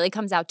 it really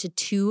comes out to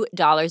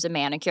 $2 a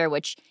manicure,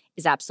 which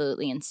is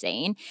absolutely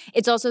insane.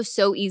 It's also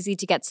so easy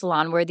to get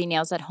salon-worthy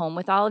nails at home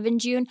with Olive &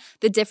 June.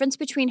 The difference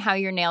between how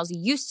your nails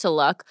used to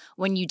look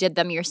when you did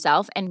them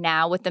yourself and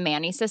now with the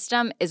Mani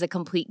system is a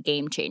complete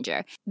game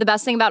changer. The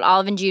best thing about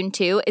Olive & June,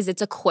 too, is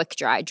it's a quick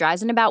dry.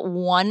 Dries in about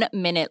 1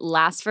 minute,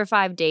 lasts for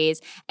 5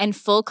 days, and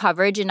full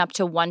coverage in up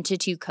to 1 to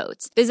 2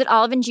 coats. Visit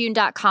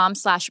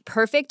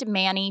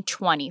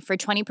oliveandjune.com/perfectmani20 for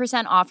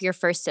 20% off your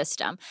first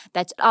system.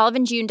 That's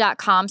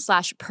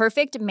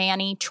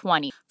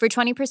oliveandjune.com/perfectmani20 for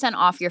 20%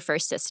 off your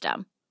first system.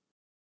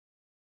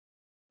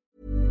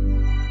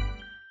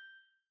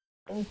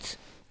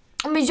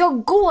 Men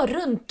jag går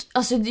runt,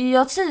 alltså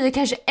jag säger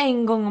kanske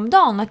en gång om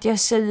dagen att jag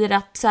säger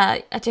att, så här,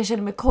 att jag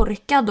känner mig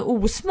korkad och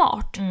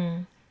osmart.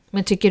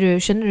 Men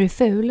känner du dig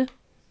ful?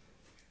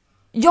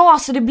 Ja,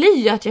 alltså det blir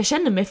ju att jag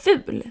känner mig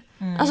ful.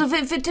 Alltså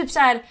för typ så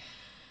här,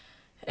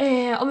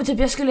 om typ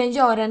jag skulle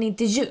göra en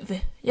intervju.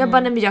 Jag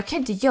bara, nej men jag kan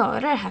inte göra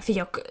det här för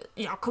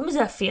jag kommer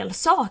säga fel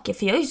saker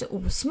för jag är ju så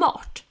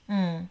osmart.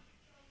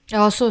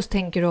 Ja, så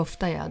tänker du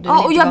ofta, ja. Du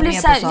ja, och jag blev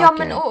så här, ja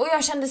men och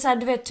jag kände så här,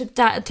 du vet typ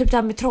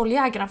där med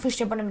trolljägarna. Först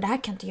jag bara, nej men det här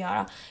kan jag inte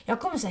göra. Jag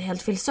kommer säga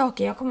helt fel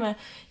saker. Jag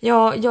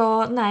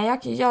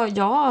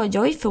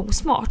är för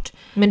osmart.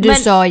 Men du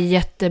sa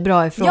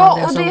jättebra ifrån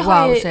det. Och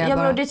det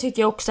wow, det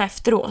tyckte jag också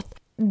efteråt.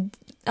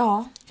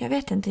 Ja, jag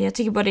vet inte. Jag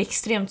tycker bara det är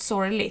extremt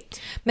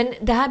sorgligt. Men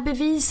det här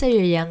bevisar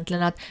ju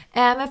egentligen att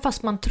även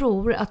fast man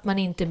tror att man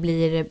inte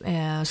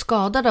blir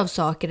skadad av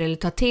saker eller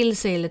tar till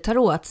sig eller tar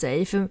åt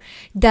sig. För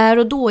där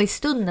och då i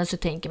stunden så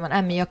tänker man,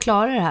 men jag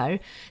klarar det här.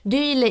 Det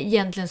är ju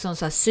egentligen sån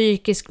så här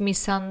psykisk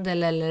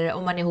misshandel eller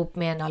om man är ihop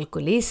med en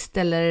alkoholist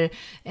eller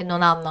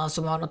någon annan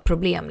som har något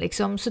problem.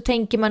 Liksom. Så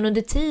tänker man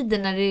under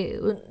tiden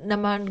när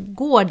man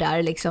går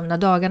där, liksom, när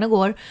dagarna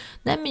går.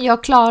 Nej, men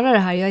jag klarar det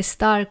här, jag är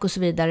stark och så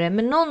vidare.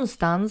 Men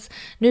någonstans,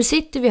 nu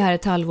sitter vi här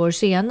ett halvår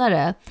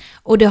senare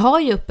och det har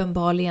ju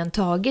uppenbarligen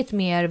tagit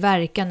mer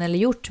verkan eller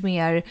gjort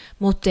mer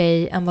mot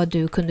dig än vad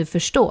du kunde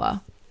förstå.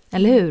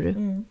 Eller hur?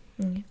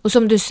 Och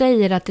som du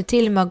säger att det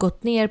till och med har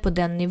gått ner på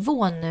den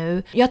nivån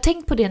nu. Jag har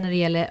tänkt på det när det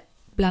gäller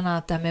bland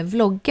annat det här med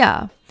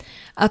vlogga.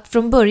 Att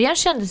från början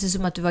kändes det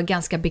som att du var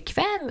ganska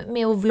bekväm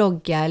med att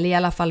vlogga, eller i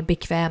alla fall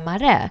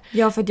bekvämare.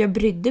 Ja, för att jag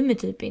brydde mig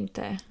typ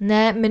inte.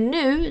 Nej, men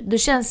nu, det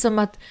känns som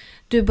att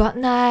du bara,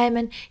 nej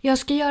men jag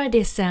ska göra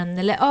det sen.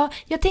 Eller ja,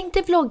 jag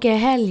tänkte vlogga i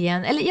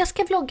helgen. Eller jag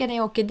ska vlogga när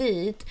jag åker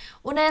dit.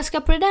 Och när jag ska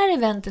på det där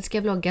eventet ska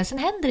jag vlogga. Sen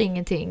händer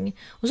ingenting.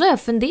 Och så har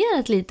jag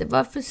funderat lite.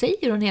 Varför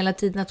säger hon hela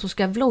tiden att hon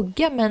ska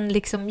vlogga men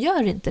liksom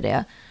gör inte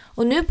det?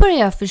 Och nu börjar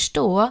jag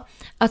förstå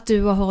att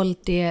du har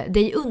hållit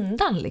dig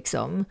undan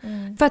liksom.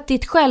 För att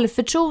ditt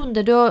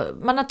självförtroende,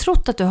 man har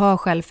trott att du har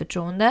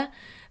självförtroende.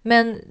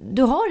 Men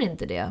du har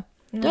inte det.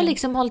 Du har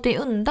liksom hållit dig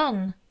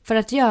undan för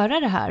att göra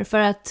det här. För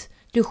att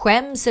du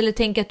skäms eller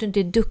tänker att du inte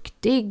är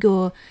duktig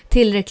och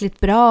tillräckligt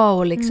bra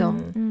och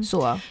liksom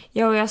så.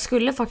 Ja, och jag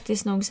skulle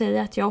faktiskt nog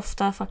säga att jag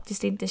ofta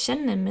faktiskt inte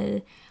känner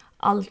mig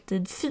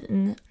alltid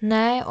fin.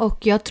 Nej,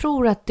 och jag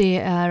tror att det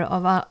är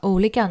av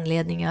olika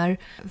anledningar.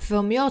 För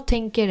om jag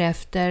tänker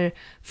efter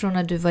från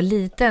när du var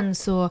liten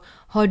så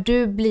har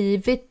du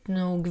blivit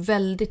nog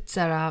väldigt så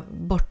här,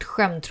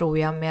 bortskämd tror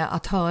jag med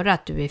att höra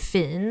att du är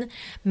fin.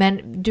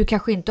 Men du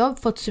kanske inte har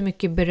fått så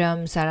mycket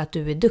beröm så här, att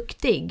du är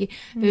duktig.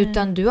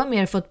 Utan du har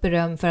mer fått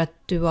beröm för att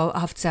du har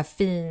haft så här,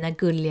 fina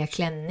gulliga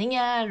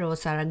klänningar och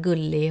så här,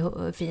 gullig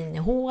fin i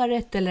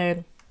håret.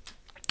 Eller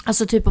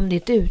alltså typ om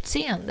ditt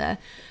utseende.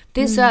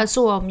 Det är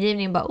så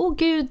omgivningen bara, åh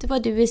gud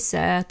vad du är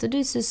söt och du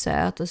är så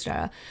söt och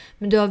sådär.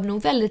 Men du har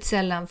nog väldigt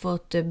sällan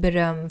fått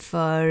beröm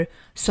för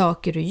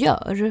saker du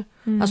gör.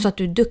 Alltså att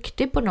du är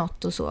duktig på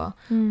något och så.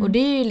 Och det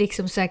är ju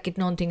liksom säkert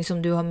någonting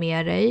som du har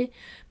med dig.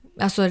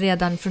 Alltså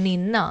redan från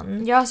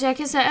innan. Ja, så jag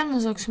kan säga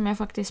en sak som jag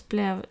faktiskt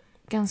blev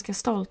ganska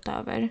stolt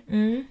över.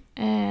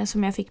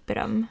 Som jag fick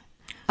beröm.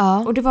 Ja.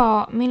 Och det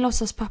var min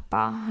låtsaspappa.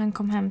 Han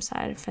kom hem så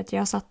här för att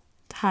jag satt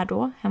här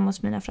då, hemma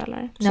hos mina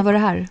föräldrar. När var det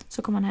här?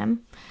 Så kom han hem.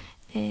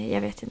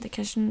 Jag vet inte,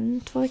 kanske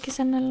 2 veckor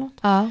sedan eller något.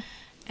 Ja.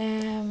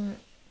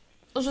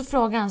 Och så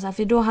frågade han så här,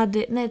 för då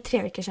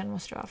 3 veckor sedan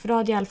måste det vara. För då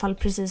hade jag i alla fall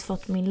precis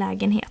fått min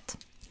lägenhet.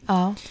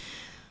 Ja.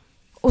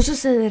 Och så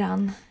säger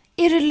han,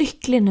 är du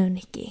lycklig nu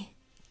Nicky?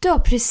 Du har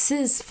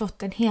precis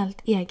fått en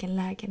helt egen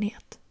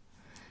lägenhet.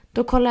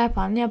 Då kollar jag på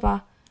honom och jag bara,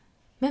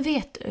 men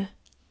vet du?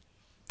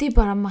 Det är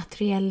bara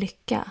materiell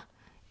lycka.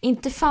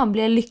 Inte fan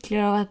blir jag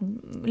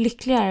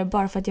lyckligare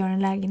bara för att jag har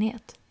en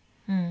lägenhet.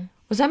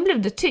 Och sen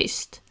blev det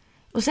tyst.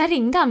 Och sen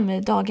ringde han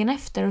mig dagen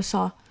efter och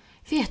sa,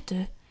 vet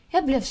du,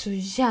 jag blev så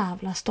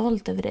jävla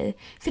stolt över dig.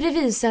 För det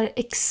visar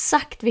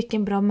exakt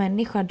vilken bra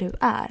människa du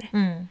är.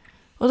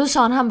 Och då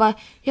sa han bara,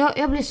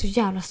 jag blev så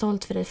jävla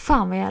stolt för dig.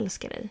 Fan vad jag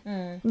älskar dig.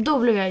 Då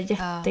blev jag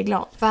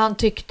jätteglad. För han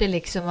tyckte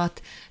liksom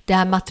att det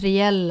här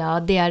materiella,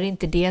 det är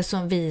inte det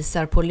som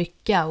visar på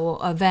lycka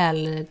och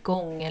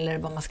välgång eller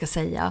vad man ska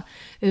säga.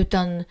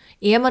 Utan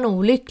är man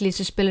olycklig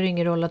så spelar det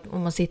ingen roll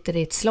om man sitter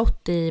i ett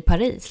slott i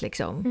Paris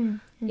liksom.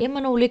 Är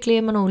man olycklig,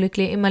 är man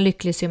olycklig. Är man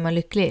lycklig så är man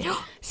lycklig. Ja.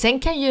 Sen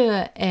kan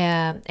ju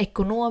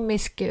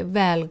ekonomisk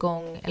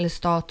välgång eller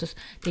status,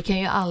 det kan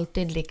ju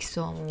alltid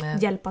liksom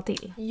hjälpa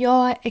till.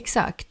 Ja,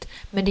 exakt.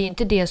 Men det är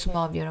inte det som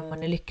avgör om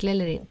man är lycklig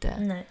eller inte.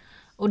 Nej.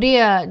 Och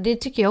det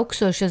tycker jag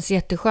också känns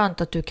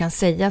jätteskönt att du kan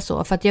säga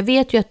så. För att jag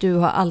vet ju att du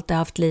har alltid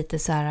haft lite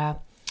så här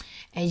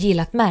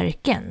gillat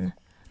märken.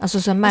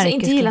 Alltså så alltså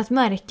inte gillat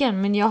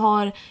märken, men jag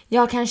har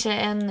kanske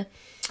en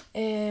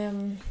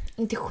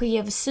inte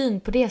skev syn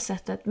på det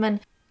sättet, men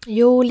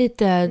jo,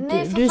 lite.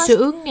 Du är så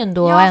ung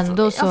ändå och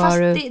ändå så har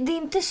du det är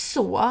inte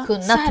så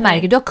kunnat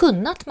märken. Du har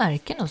kunnat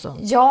märken och sånt.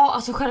 Ja,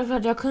 alltså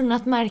självklart jag har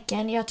kunnat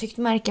märken. Jag har tyckt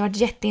märken varit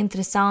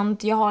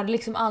jätteintressant. Jag har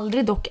liksom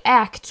aldrig dock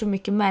ägt så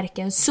mycket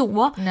märken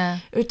så.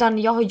 Nej. Utan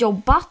jag har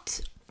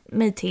jobbat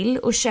mig till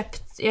och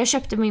jag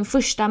köpte min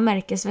första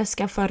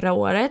märkesväska förra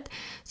året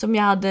som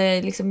jag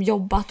hade liksom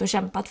jobbat och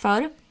kämpat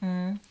för.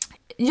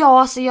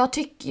 Ja, alltså jag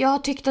har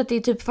tyckt att det är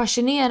typ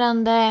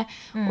fascinerande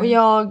och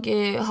jag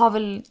har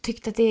väl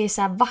tyckt att det är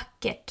så här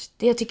vackert.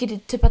 Jag tycker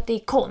typ att det är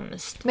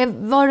konst.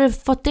 Men var har du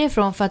fått det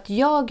ifrån? För att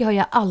jag har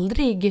ju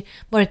aldrig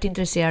varit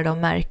intresserad av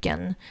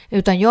märken.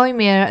 Utan jag är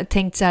mer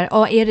tänkt så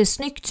här, är det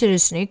snyggt så är det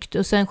snyggt.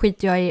 Och sen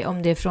skiter jag i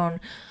om det är från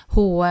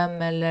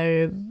H&M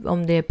eller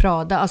om det är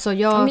Prada. Alltså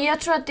Men jag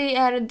tror att det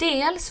är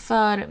dels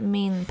för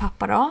min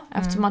pappa då.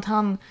 Eftersom att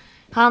han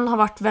har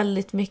varit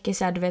väldigt mycket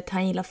så här, du vet,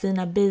 han gillar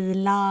fina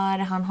bilar,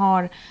 han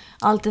har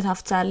alltid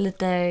haft så här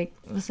lite,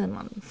 vad säger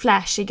man,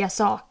 flashiga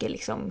saker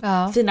liksom.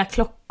 Ja. Fina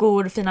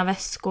klockor, fina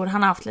väskor,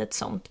 han har haft lite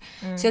sånt.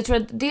 Så jag tror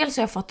att dels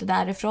har jag fått det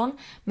därifrån,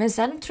 men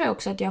sen tror jag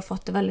också att jag har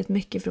fått det väldigt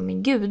mycket från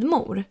min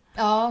gudmor.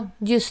 Ja,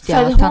 just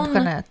det, tant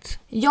Jeanette.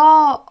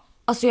 Ja,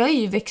 alltså jag har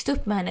ju växt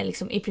upp med henne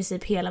liksom i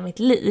princip hela mitt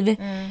liv.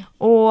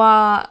 Och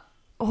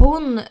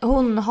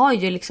hon har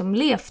ju liksom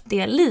levt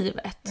det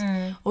livet.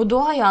 Och då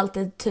har jag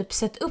alltid typ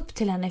sett upp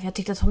till henne för jag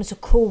tyckte att hon är så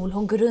cool.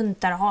 Hon går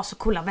runt där och har så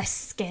coola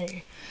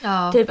väskor.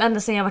 Ja. Typ ända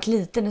sedan jag var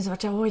liten så var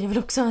jag vill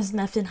också ha en sån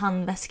här fin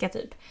handväska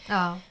typ.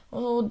 Ja.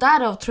 Och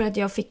därav tror jag att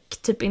jag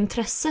fick typ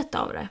intresset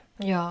av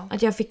det. Ja.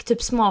 Att jag fick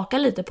typ smaka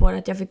lite på det.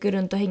 Att jag fick gå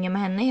runt och hänga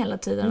med henne hela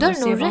tiden. Det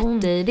är nog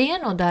rätt i. Det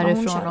är nog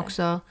därifrån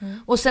också.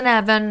 Och sen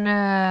även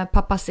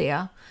pappa C.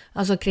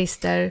 Alltså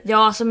Christer.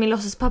 Ja, alltså min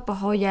låtsaspappa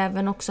har ju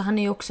även också, han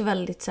är ju också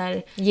väldigt så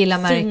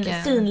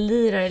här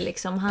finlirare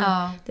liksom.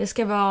 Det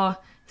ska vara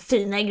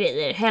fina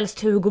grejer,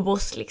 helst Hugo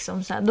Boss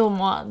liksom så här,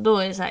 då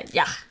är det så här,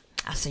 ja.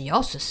 Alltså jag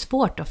har så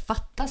svårt att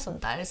fatta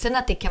sånt där. Sen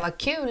att det kan vara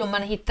kul om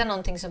man hittar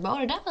någonting som bara,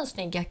 det där var en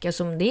snygg jacka,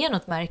 som det är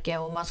något märke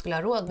och man skulle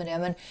ha råd med det.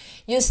 Men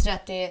just det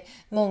att det är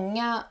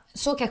många,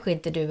 så kanske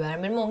inte du är,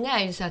 men många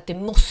är ju så att det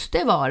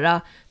måste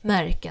vara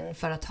märken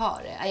för att ha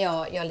det. Jag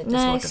har lite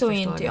svårt att förstå det.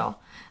 Nej, så är inte jag.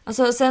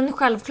 Alltså sen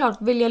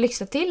självklart vill jag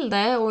lyxa till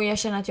det och jag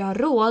känner att jag har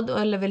råd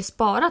eller vill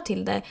spara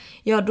till det.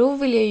 Ja, då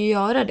vill jag ju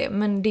göra det.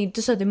 Men det är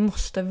inte så att det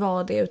måste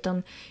vara det,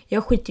 utan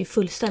jag skiter ju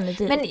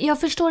fullständigt i. Men jag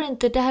förstår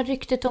inte det här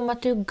ryktet om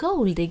att du är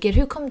golddigger.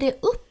 Hur kom det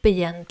upp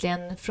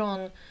egentligen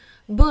från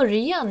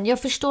början? Jag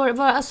förstår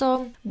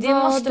det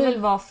måste väl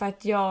vara för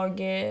att jag...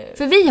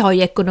 För vi har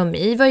ju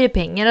ekonomi, vi har ju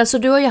pengar. Alltså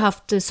du har ju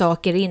haft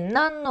saker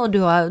innan och du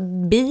har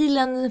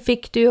bilen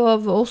fick du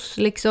av oss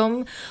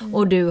liksom.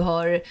 Och du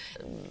har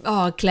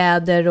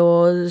kläder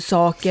och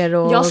saker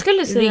och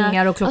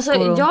ringar och klockor.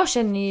 Alltså jag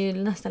känner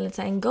ju nästan lite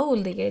så här, en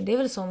golddigger. Det är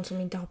väl sån som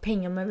inte har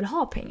pengar men vill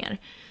ha pengar.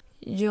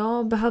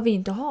 Jag behöver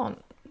inte ha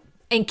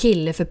en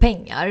kille för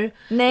pengar.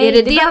 Nej, är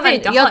det behöver jag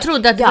inte. Jag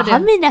trodde att jag har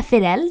mina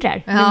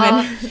föräldrar.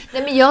 Ja.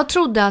 Nej, men jag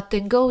trodde att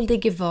en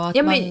golddigger var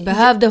att man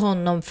behövde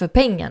honom för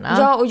pengarna.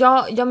 Ja,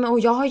 och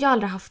jag har ju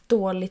aldrig haft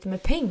dåligt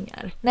med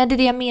pengar. Nej, det är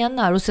det jag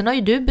menar. Och sen har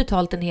ju du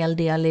betalt en hel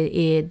del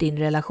i din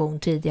relation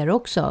tidigare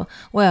också.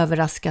 Och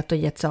överraskat och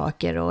gett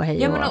saker och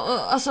hej och...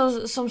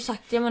 alltså som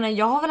sagt,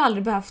 jag har väl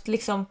aldrig behövt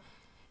liksom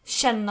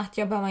känna att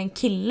jag behöver en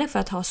kille för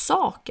att ha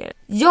saker.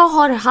 Jag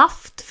har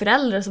haft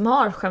föräldrar som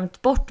har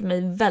skämt bort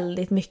mig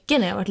väldigt mycket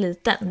när jag var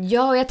liten.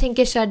 Ja, och jag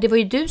tänker så här, det var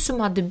ju du som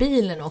hade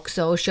bilen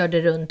också och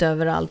körde runt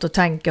överallt och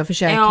tankar och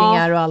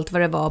försäkringar och allt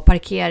vad det var.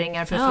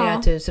 Parkeringar för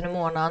flera tusen i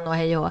månaden och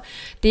hej och.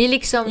 Det är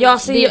liksom... Ja,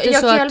 så det är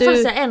jag kan i alla fall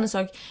säga en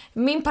sak.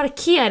 Min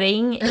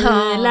parkering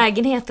i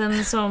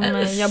lägenheten som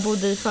jag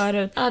bodde i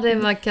förut. Ja, det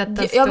var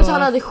katastrof. Jag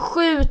betalade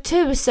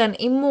 7,000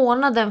 i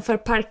månaden för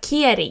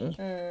parkering.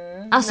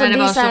 Alltså, när det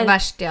var så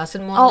värst, alltså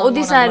och det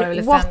är så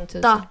här, what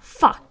the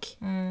fuck.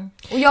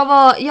 Och jag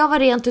var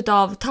rent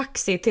utav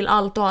taxi till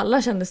allt och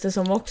alla, kändes det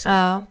som också.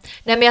 Ja.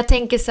 Nej, men jag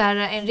tänker så här,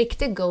 en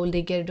riktig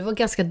golddigger, du var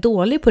ganska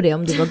dålig på det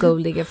om du var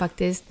golddigger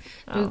faktiskt.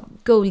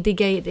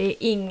 Golddigger är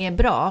inget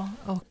bra.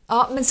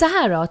 Ja, men så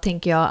här då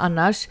tänker jag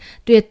annars.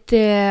 Du vet,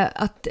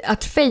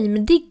 att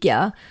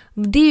fame-digga,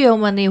 det är ju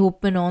om man är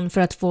ihop med någon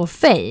för att få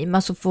fame,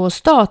 alltså få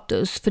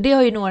status. För det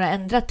har ju några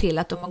ändrat till,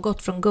 att de har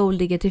gått från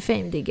golddigger till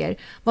fame-digger.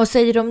 Vad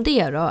säger du om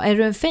det då? Är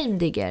du en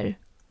fame-digger?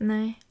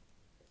 Nej.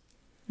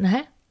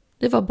 Nej,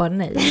 det var bara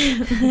nej.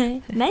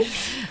 Nej.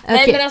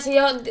 Nej, men alltså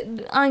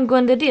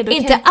angående det... Då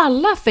inte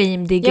alla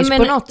fame-diggers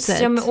på något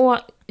sätt.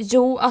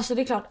 Jo, alltså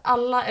det är klart,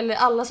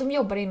 alla som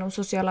jobbar inom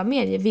sociala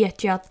medier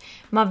vet ju att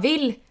man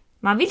vill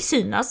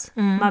synas,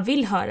 man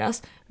vill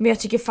höras, men jag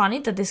tycker fan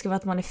inte att det ska vara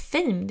att man är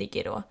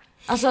fame-digger då.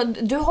 Alltså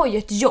du har ju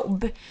ett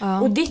jobb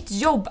och ditt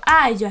jobb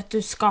är ju att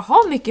du ska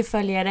ha mycket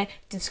följare,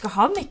 du ska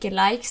ha mycket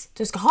likes,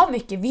 du ska ha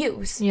mycket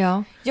views.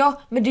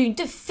 Ja, men du är ju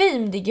inte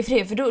fame-digger för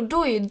det, för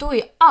då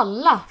är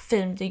alla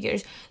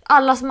fame-diggers.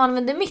 Alla som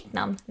använder mitt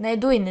namn, nej,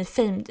 då är ni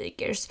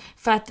fame-diggers.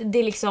 För att det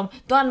är liksom,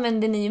 då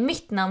använder ni ju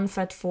mitt namn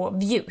för att få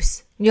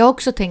views. Jag har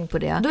också tänkt på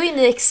det. Då är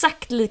ni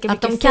exakt lika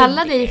mycket att de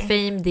kallar dig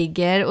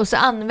fame-digger och så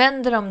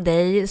använder de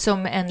dig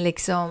som en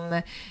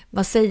liksom,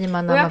 vad säger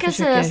man när man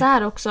försöker... Och jag kan säga så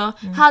här också.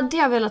 Hade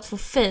jag velat få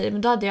fame,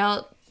 då hade jag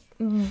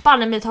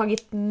banne mig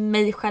tagit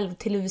mig själv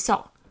till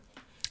USA.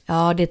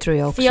 Ja, det tror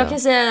jag också. För jag kan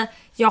säga,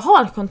 jag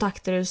har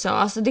kontakter i USA.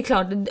 Alltså det är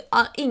klart,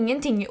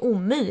 ingenting är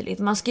omöjligt.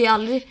 Man ska ju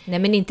aldrig... Nej,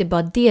 men inte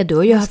bara det. Du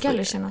har ju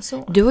aldrig känna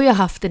så. Du har ju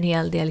haft en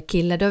hel del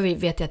killar, då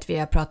vet jag att vi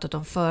har pratat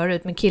om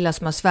förut, men killar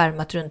som har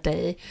svärmat runt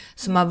dig,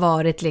 som har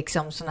varit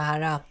liksom såna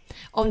här,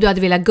 om du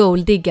hade velat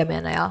golddigga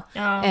menar jag,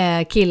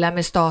 killar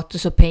med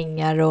status och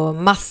pengar och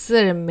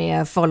massor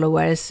med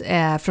followers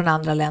från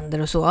andra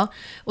länder och så,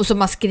 och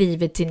som har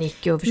skrivit till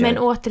Nicky och försökt. Men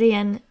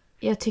återigen,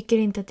 jag tycker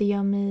inte att det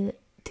gör mig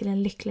till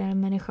en lyckligare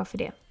människa för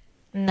det.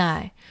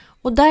 Nej,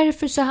 och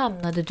därför så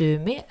hamnade du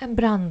med en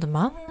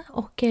brandman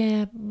och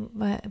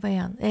vad är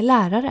han?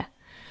 Lärare.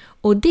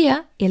 Och det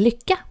är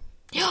lycka.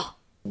 Ja.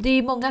 Det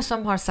är många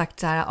som har sagt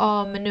så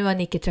här, men nu har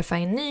Nicky träffat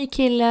en ny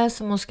kille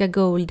som hon ska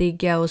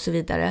golddigga och så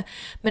vidare.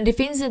 Men det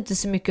finns inte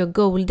så mycket att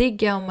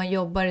golddigga om man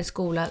jobbar i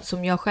skola,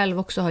 som jag själv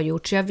också har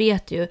gjort. Så jag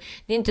vet ju,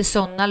 det är inte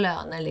sådana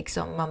löner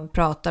liksom man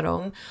pratar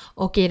om.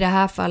 Och i det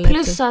här fallet...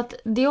 Plus att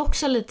det är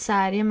också lite så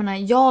här, jag menar,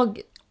 jag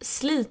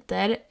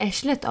sliter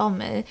ärslet av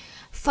mig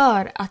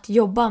för att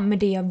jobba med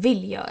det jag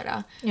vill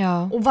göra.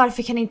 Ja. Och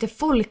varför kan inte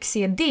folk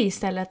se det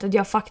istället, att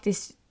jag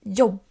faktiskt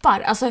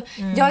jobbar? Alltså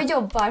jag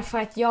jobbar för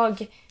att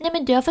jag... Nej,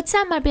 men du har fått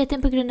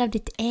samarbeten på grund av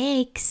ditt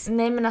ex.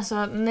 Nej, men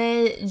alltså,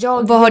 nej,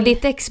 vad har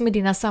ditt ex med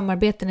dina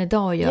samarbeten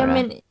idag att göra? Ja,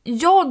 men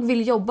jag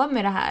vill jobba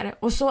med det här,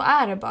 och så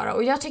är det bara.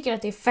 Och jag tycker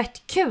att det är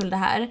fett kul det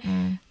här.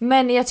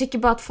 Men jag tycker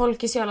bara att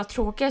folk är så jävla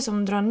tråkiga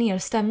som drar ner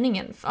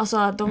stämningen. Alltså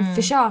att de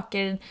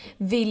försöker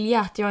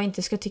vilja att jag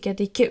inte ska tycka att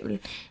det är kul.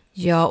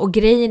 Ja, och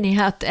grejen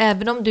är att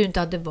även om du inte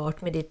hade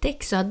varit med ditt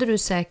ex så hade du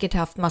säkert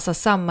haft massa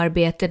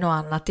samarbeten och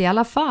annat i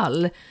alla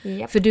fall.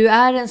 Yep. För du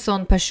är en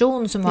sån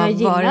person som har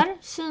varit... Jag gillar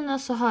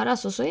synas och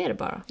höras, och så är det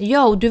bara.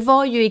 Ja, och du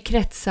var ju i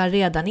kretsar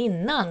redan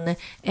innan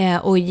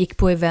och gick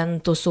på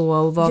event och så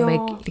och var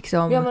med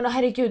liksom... Ja, men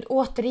herregud,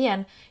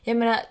 återigen. Jag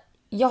menar,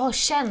 jag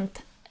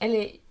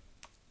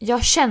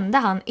kände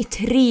han i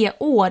 3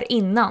 år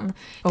innan.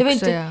 Det var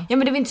inte, men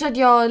det var inte så att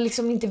jag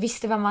liksom inte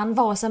visste vem han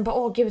var. Sen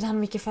bara, gud, han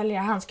har mycket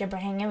följare, han ska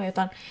börja hänga med.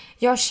 Utan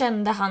jag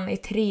kände han i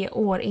 3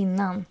 år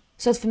innan.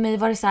 Så att för mig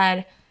var det så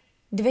här,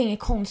 det var inget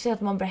konstigt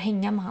att man började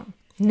hänga med han.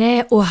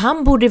 Nej, och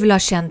han borde väl ha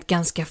känt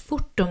ganska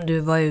fort om du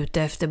var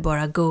ute efter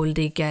bara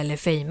golddigga eller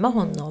fejma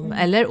honom.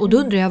 Eller? Och då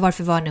undrar jag,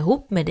 varför var han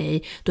ihop med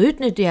dig? Då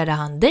utnyttjade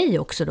han dig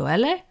också då,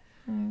 eller?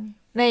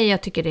 Nej,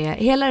 jag tycker det.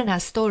 Hela den här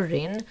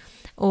storyn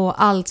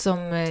och allt som...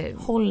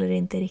 håller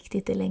inte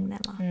riktigt i längden,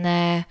 va?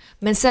 Nej,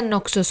 men sen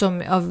också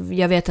som...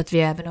 Jag vet att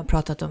vi även har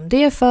pratat om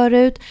det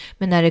förut.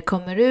 Men när det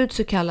kommer ut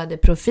så kallade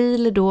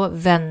profiler då,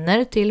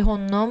 vänner till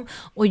honom,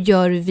 och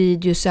gör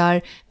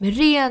videosar med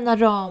rena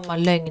rama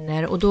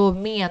lögner. Och då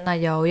menar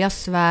jag, och jag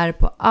svär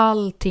på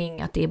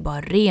allting, att det är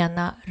bara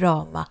rena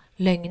rama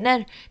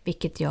lögner,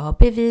 vilket jag har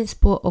bevis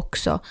på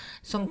också,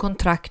 som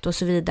kontrakt och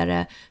så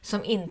vidare,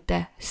 som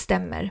inte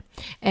stämmer.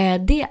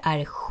 Det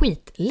är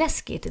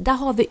skitläskigt. Där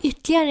har vi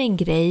ytterligare en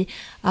grej,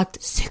 att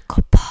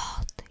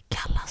psykopat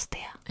kallas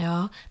det.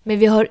 Ja, men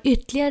vi har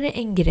ytterligare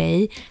en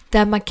grej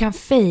där man kan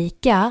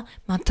fejka,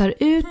 man tar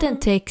ut en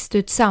text ur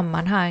ett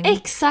sammanhang.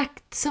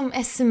 Exakt som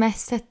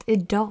smset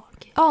idag.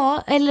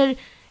 Ja, eller...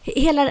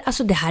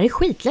 Alltså det här är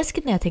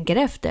skitläskigt när jag tänker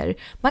efter.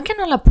 Man kan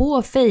hålla på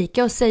och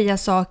fejka och säga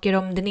saker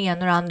om den ena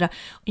och den andra.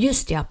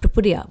 Just det,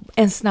 apropå det.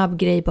 En snabb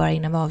grej bara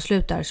innan vi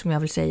avslutar som jag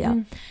vill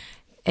säga.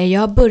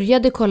 Jag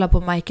började kolla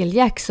på Michael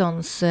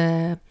Jacksons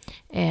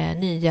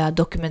nya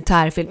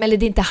dokumentärfilm. Eller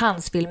det är inte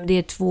hans film, det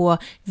är 2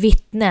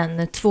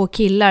 vittnen, 2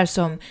 killar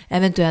som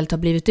eventuellt har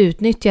blivit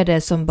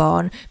utnyttjade som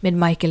barn med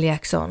Michael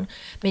Jackson.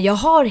 Men jag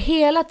har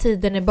hela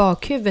tiden i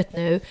bakhuvudet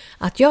nu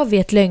att jag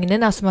vet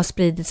lögnerna som har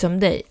spridits om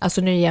dig.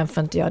 Alltså nu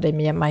jämför inte jag dig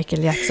med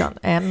Michael Jackson.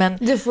 Men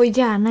du får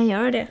gärna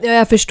göra det. Ja,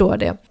 jag förstår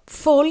det.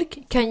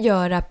 Folk kan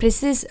göra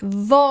precis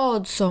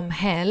vad som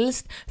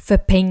helst för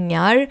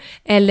pengar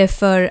eller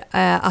för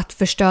att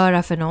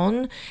förstöra för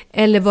någon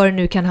eller vad det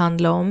nu kan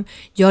handla om.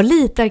 Jag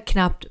litar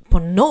knappt på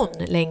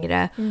någon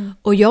längre.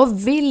 Och jag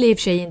vill i och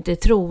för sig inte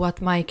tro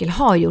att Michael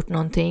har gjort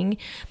någonting.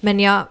 Men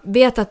jag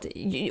vet att,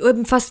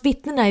 fast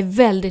vittnena är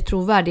väldigt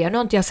trovärdiga. Nu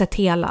har inte jag sett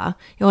hela.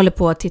 Jag håller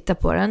på att titta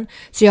på den.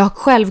 Så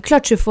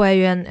självklart så får jag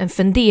ju en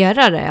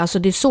funderare. Alltså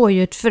det såg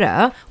ju ett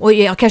frö. Och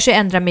jag kanske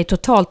ändrar mig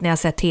totalt när jag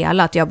sett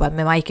hela. Att jag bara,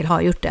 med Michael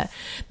har gjort det.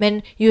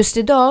 Men just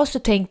idag så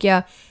tänker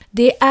jag,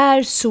 det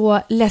är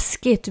så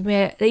läskigt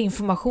med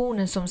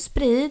informationen som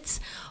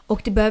sprids.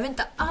 Och det behöver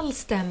inte alls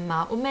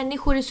stämma. Och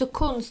människor är så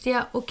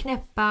konstiga och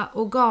knäppa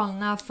och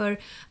galna för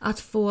att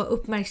få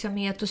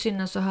uppmärksamhet och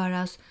synas och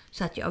höras.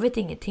 Så att jag vet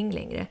ingenting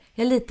längre.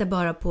 Jag litar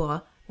bara på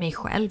mig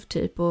själv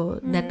typ och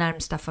den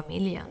närmsta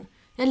familjen.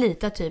 Jag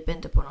litar typ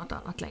inte på något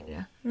annat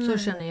längre. Så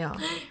känner jag.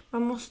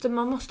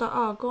 Man måste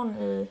ha ögon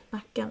i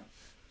nacken.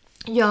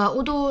 Ja,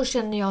 och då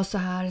känner jag så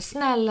här.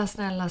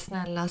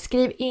 Snälla.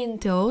 Skriv in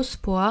till oss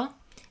på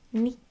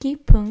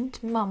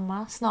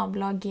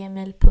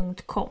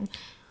nicky.mamma@gmail.com.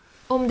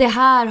 Om det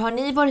här, har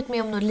ni varit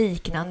med om något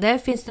liknande?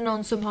 Finns det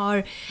någon som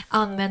har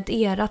använt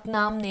ert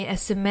namn i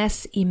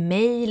sms, i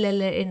mail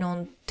eller i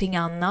någonting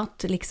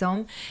annat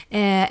liksom?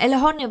 Eller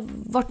har ni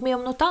varit med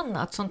om något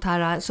annat sånt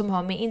här som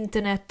har med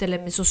internet eller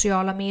med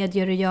sociala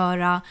medier att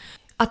göra?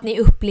 att ni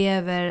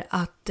upplever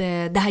att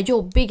det här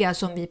jobbiga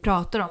som vi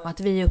pratar om, att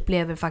vi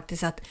upplever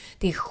faktiskt att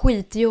det är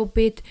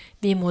skitjobbigt,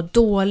 vi mår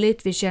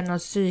dåligt, vi känner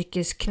oss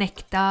psykiskt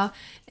knäckta,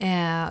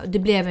 det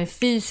blir även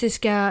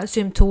fysiska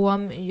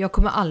symptom. Jag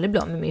kommer aldrig bli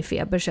av med min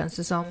feber, känns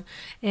det som,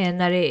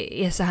 när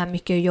det är så här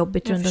mycket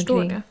jobbigt runt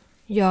omkring. Det.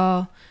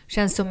 Ja,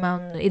 känns som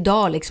man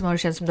idag liksom har det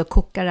känts som det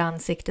kokar i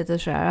ansiktet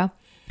och sådär.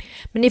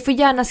 Men ni får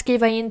gärna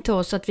skriva in till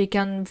oss så att vi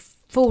kan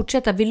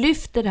fortsätta, vi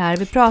lyfter det här,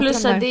 vi pratar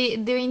plus om att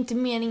det är inte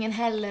meningen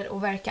heller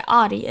att verka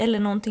arg eller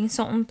någonting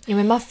sånt. Ja,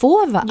 men man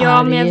får vara arg.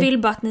 Ja, men jag vill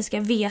bara att ni ska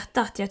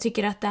veta att jag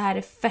tycker att det här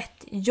är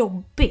fett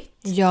jobbigt.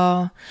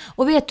 Ja,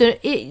 och vet du,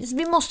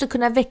 vi måste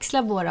kunna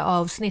växla våra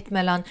avsnitt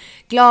mellan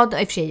glad,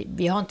 i och för sig,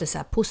 vi har inte så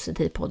här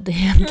positiv podd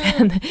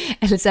egentligen,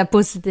 eller så här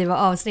positiva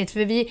avsnitt,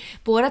 för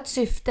vårat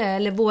syfte,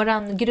 eller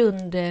våran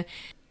grund,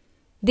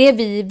 det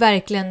vi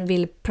verkligen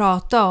vill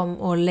prata om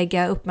och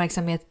lägga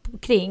uppmärksamhet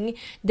kring,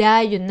 det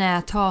är ju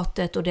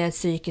näthatet och det är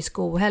psykisk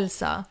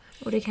ohälsa.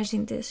 Och det kanske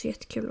inte är så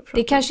jättekul att prata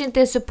om. Det kanske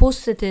inte är så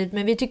positivt,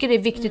 men vi tycker det är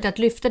viktigt att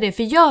lyfta det.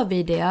 För gör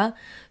vi det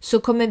så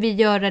kommer vi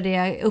göra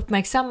det,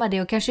 uppmärksamma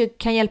det och kanske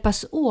kan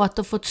hjälpas åt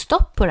att få ett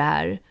stopp på det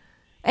här.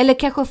 Eller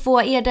kanske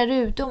få er där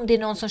ute, om det är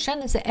någon som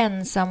känner sig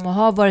ensam och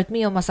har varit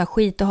med om massa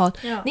skit och hat.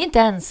 Ja. Ni är inte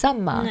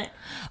ensamma. Nej.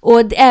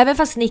 Och även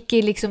fast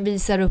Nicky liksom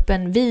visar upp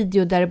en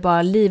video där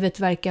bara livet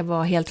verkar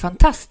vara helt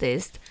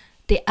fantastiskt.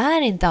 Det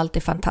är inte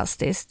alltid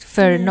fantastiskt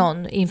för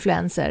någon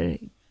influencer.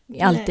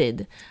 Alltid.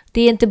 Nej.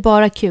 Det är inte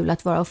bara kul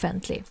att vara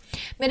offentlig.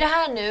 Med det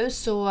här nu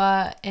så...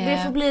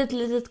 Det får bli ett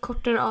litet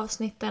kortare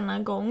avsnitt denna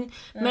gång.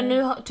 Men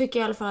nu tycker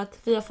jag i alla fall att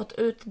vi har fått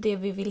ut det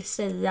vi vill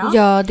säga.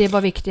 Ja, det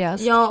var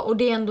viktigast. Ja, och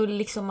det är ändå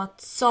liksom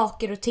att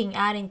saker och ting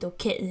är inte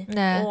okej.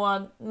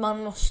 Och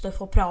man måste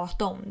få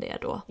prata om det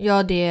då.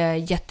 Ja, det är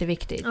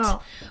jätteviktigt.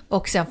 Ja.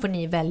 Och sen får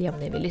ni välja om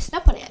ni vill lyssna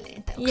på det eller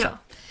inte också. Ja.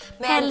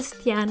 Men,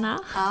 helst gärna.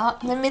 Ja,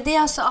 men med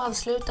det så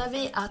avslutar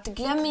vi att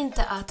glöm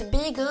inte att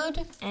be good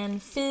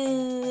and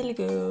feel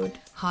good.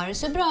 Ha det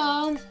så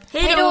bra.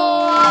 Hej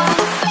då!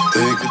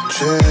 Take a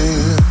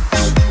chance.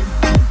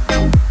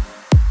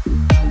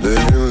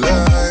 Living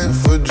life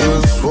for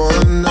just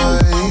one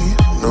night.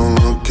 No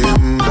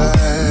looking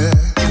back.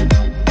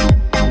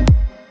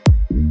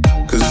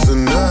 'Cause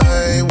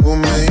tonight will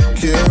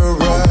make it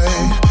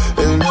right.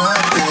 And I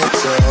can't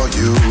tell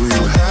you,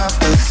 you have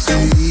to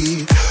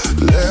see.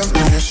 Let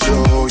me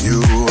show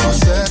you, I'll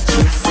set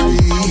you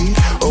free.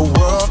 A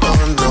world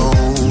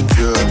unknown,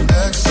 pure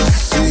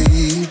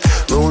ecstasy.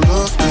 No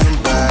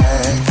looking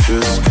back,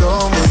 just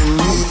come with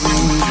me.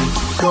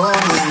 Come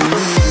with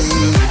me.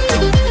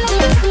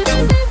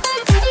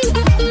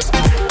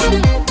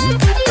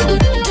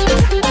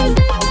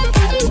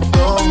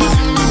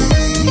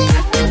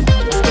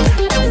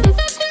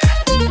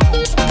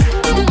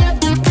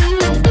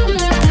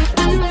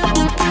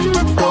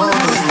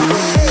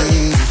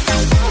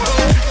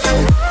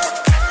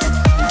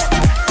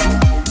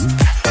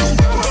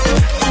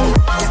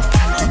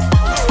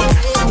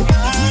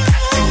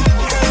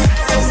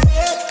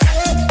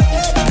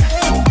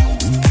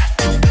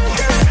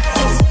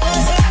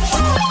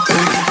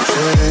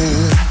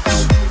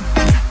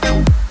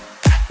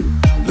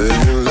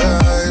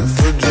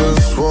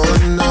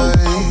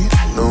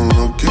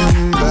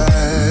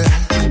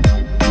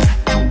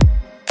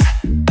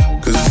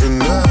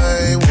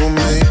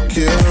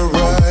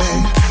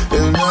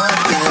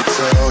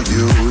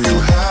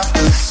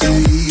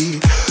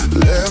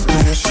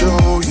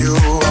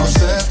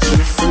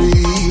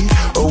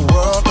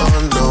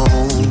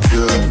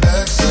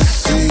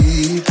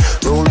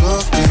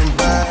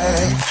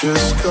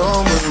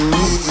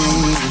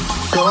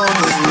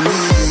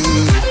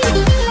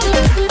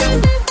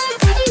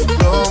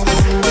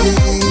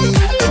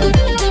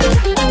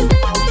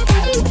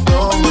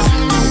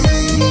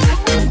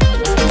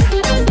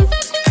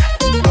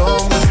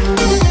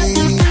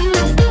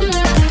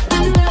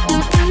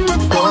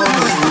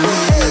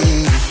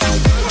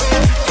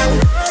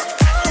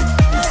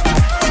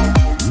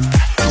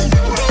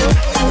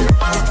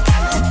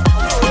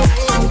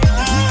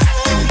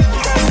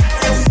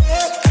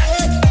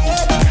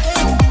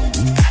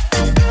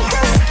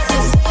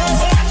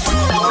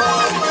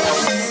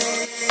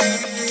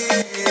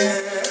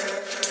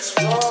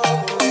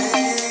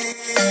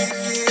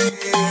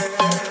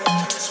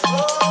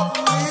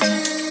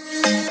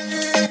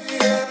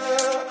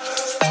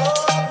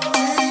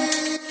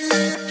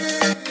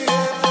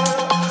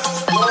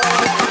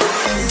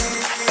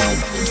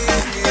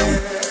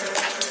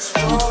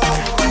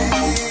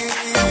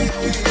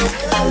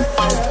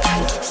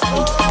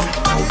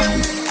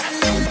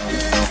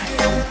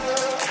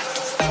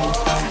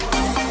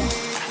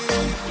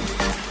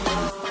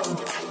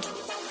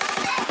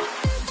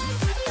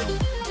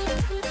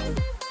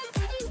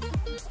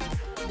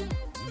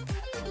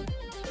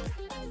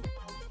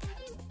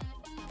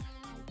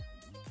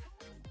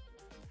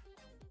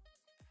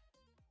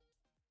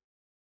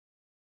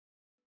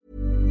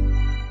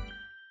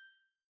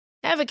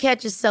 Ever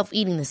catch yourself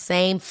eating the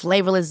same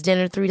flavorless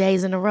dinner 3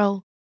 days in a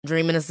row?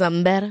 Dreaming of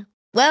something better?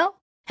 Well,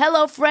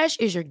 HelloFresh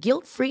is your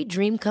guilt-free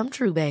dream come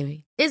true,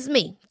 baby. It's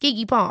me,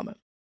 Keke Palmer.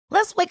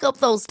 Let's wake up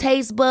those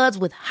taste buds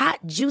with hot,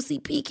 juicy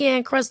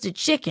pecan-crusted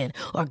chicken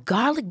or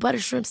garlic butter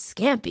shrimp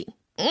scampi.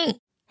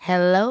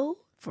 Hello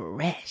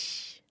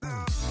Fresh.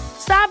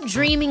 Stop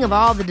dreaming of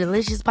all the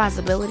delicious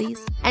possibilities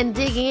and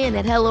dig in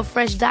at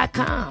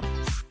HelloFresh.com.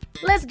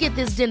 Let's get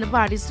this dinner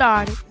party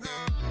started.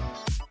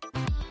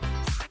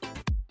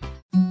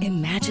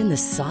 Imagine the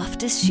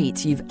softest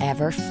sheets you've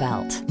ever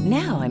felt.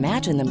 Now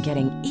imagine them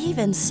getting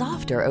even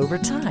softer over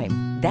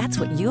time. That's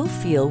what you'll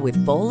feel with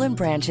Boll &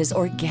 Branch's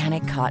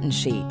organic cotton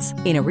sheets.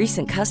 In a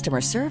recent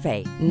customer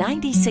survey,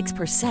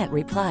 96%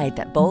 replied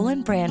that Boll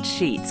 & Branch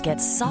sheets get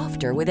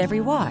softer with every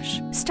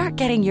wash. Start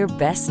getting your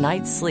best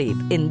night's sleep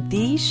in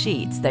these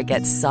sheets that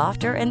get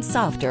softer and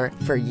softer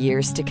for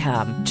years to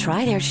come.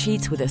 Try their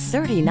sheets with a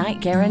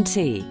 30-night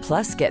guarantee.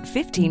 Plus, get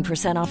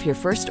 15% off your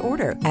first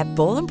order at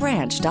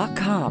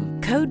bollandbranch.com.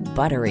 Code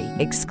BUTTERY.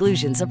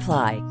 Exclusions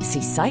apply.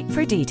 See site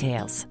for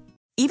details.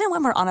 Even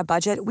when we're on a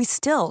budget, we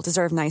still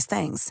deserve nice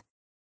things.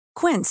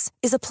 Quince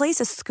is a place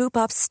to scoop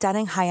up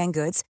stunning high-end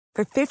goods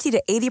for 50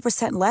 to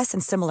 80% less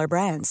than similar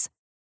brands.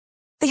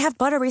 They have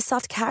buttery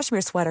soft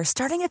cashmere sweaters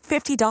starting at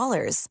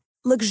 $50,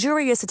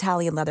 luxurious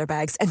Italian leather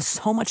bags, and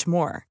so much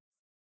more.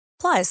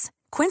 Plus,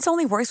 Quince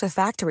only works with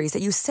factories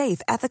that use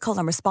safe, ethical,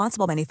 and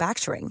responsible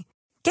manufacturing.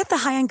 Get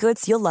the high-end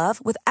goods you'll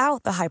love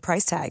without the high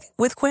price tag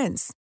with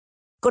Quince.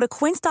 Go to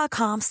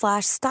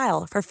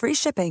quince.com/style for free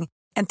shipping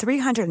and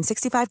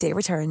 365-day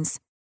returns.